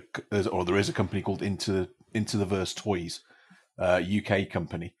 There is a company called Into the Verse Toys, UK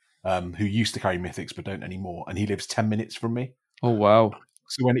company, who used to carry Mythics but don't anymore, and he lives 10 minutes from me. Oh wow!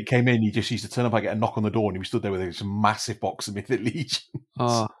 So when it came in, he just used to turn up. I get a knock on the door, and he stood there with a massive box of Mythic Legions.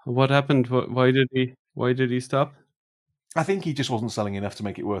 What happened? Why did he stop? I think he just wasn't selling enough to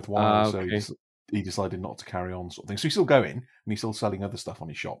make it worthwhile. Okay. So he decided not to carry on, sort of thing. So he's still going, and he's still selling other stuff on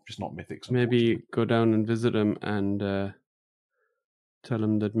his shop, just not Mythics. Maybe go down and visit him and tell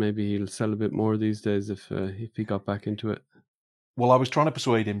him that maybe he'll sell a bit more these days if he got back into it. Well, I was trying to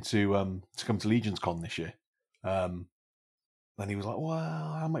persuade him to come to Legions Con this year. Then he was like, "Well,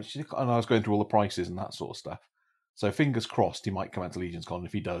 how much?" And I was going through all the prices and that sort of stuff. So fingers crossed, he might come out to Legions Con.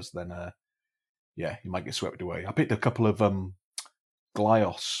 If he does, then he might get swept away. I picked a couple of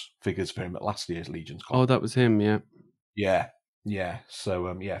Glyos figures for him at last year's Legions Con. Oh, that was him, yeah. Yeah.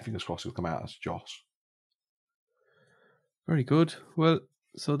 So fingers crossed he'll come out as Joss. Very good. Well,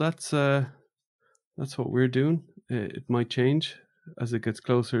 so that's what we're doing. It might change as it gets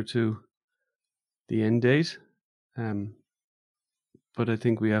closer to the end date, but I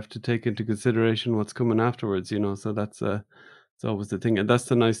think we have to take into consideration what's coming afterwards. So that's it's always the thing, and that's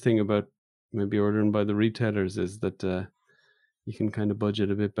the nice thing about maybe ordering by the retailers is that you can kind of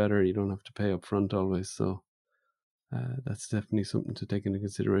budget a bit better. You don't have to pay up front always. So that's definitely something to take into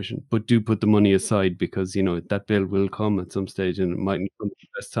consideration. But do put the money aside, because that bill will come at some stage, and it mightn't come at the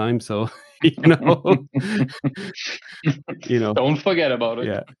best time. So don't forget about it.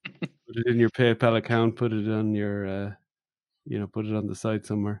 Yeah, put it in your PayPal account. Put it on your, put it on the side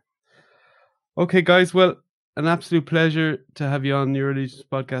somewhere. Okay, guys. Well, an absolute pleasure to have you on Euro Legions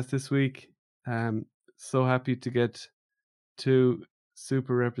podcast this week. So happy to get two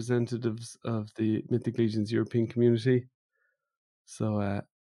super representatives of the Mythic Legions European community. So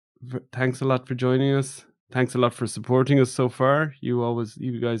thanks a lot for joining us. Thanks a lot for supporting us so far.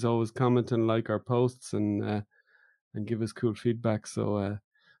 You guys always comment and like our posts and give us cool feedback. So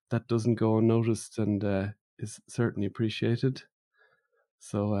that doesn't go unnoticed and is certainly appreciated.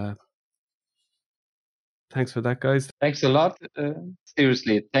 So thanks for that, guys. Thanks a lot.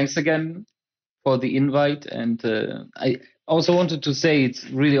 Seriously, thanks again for the invite. And I also wanted to say it's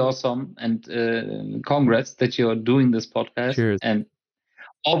really awesome, and congrats that you're doing this podcast. Cheers. And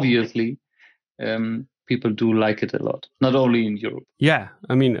obviously, people do like it a lot, not only in Europe. Yeah,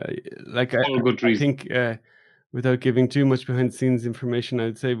 I mean, I think without giving too much behind the scenes information,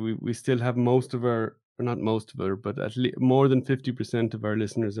 I'd say we still have but at least more than 50% of our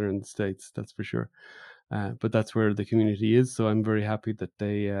listeners are in the States. That's for sure. But that's where the community is. So I'm very happy that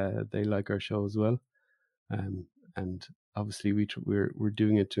they like our show as well. And obviously we're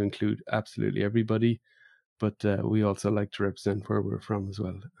doing it to include absolutely everybody, but we also like to represent where we're from as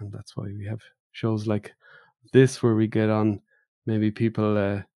well. And that's why we have shows like this, where we get on maybe people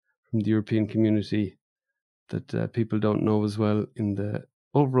from the European community that people don't know as well in the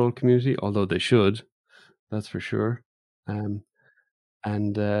overall community, although they should, that's for sure. And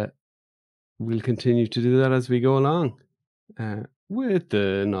we'll continue to do that as we go along, with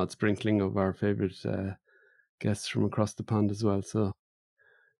the odd sprinkling of our favorite guests from across the pond as well. So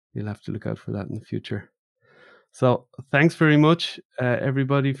you'll have to look out for that in the future. So thanks very much,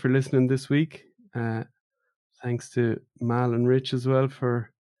 everybody, for listening this week. Thanks to Mal and Rich as well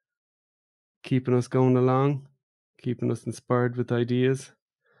for keeping us going along, keeping us inspired with ideas.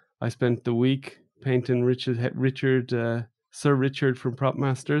 I spent the week painting Sir Richard from Prop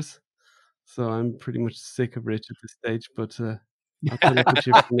Masters, so I'm pretty much sick of Rich at this stage, but I'll put up with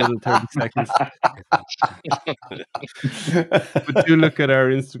you for another 30 seconds. But do look at our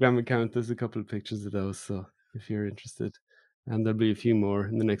Instagram account. There's a couple of pictures of those, so if you're interested. And there'll be a few more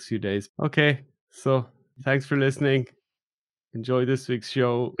in the next few days. Okay, so thanks for listening. Enjoy this week's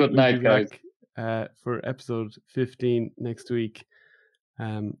show. Good night, guys. For episode 15 next week,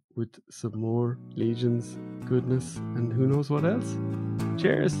 with some more Legions goodness and who knows what else.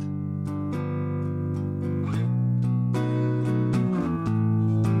 Cheers.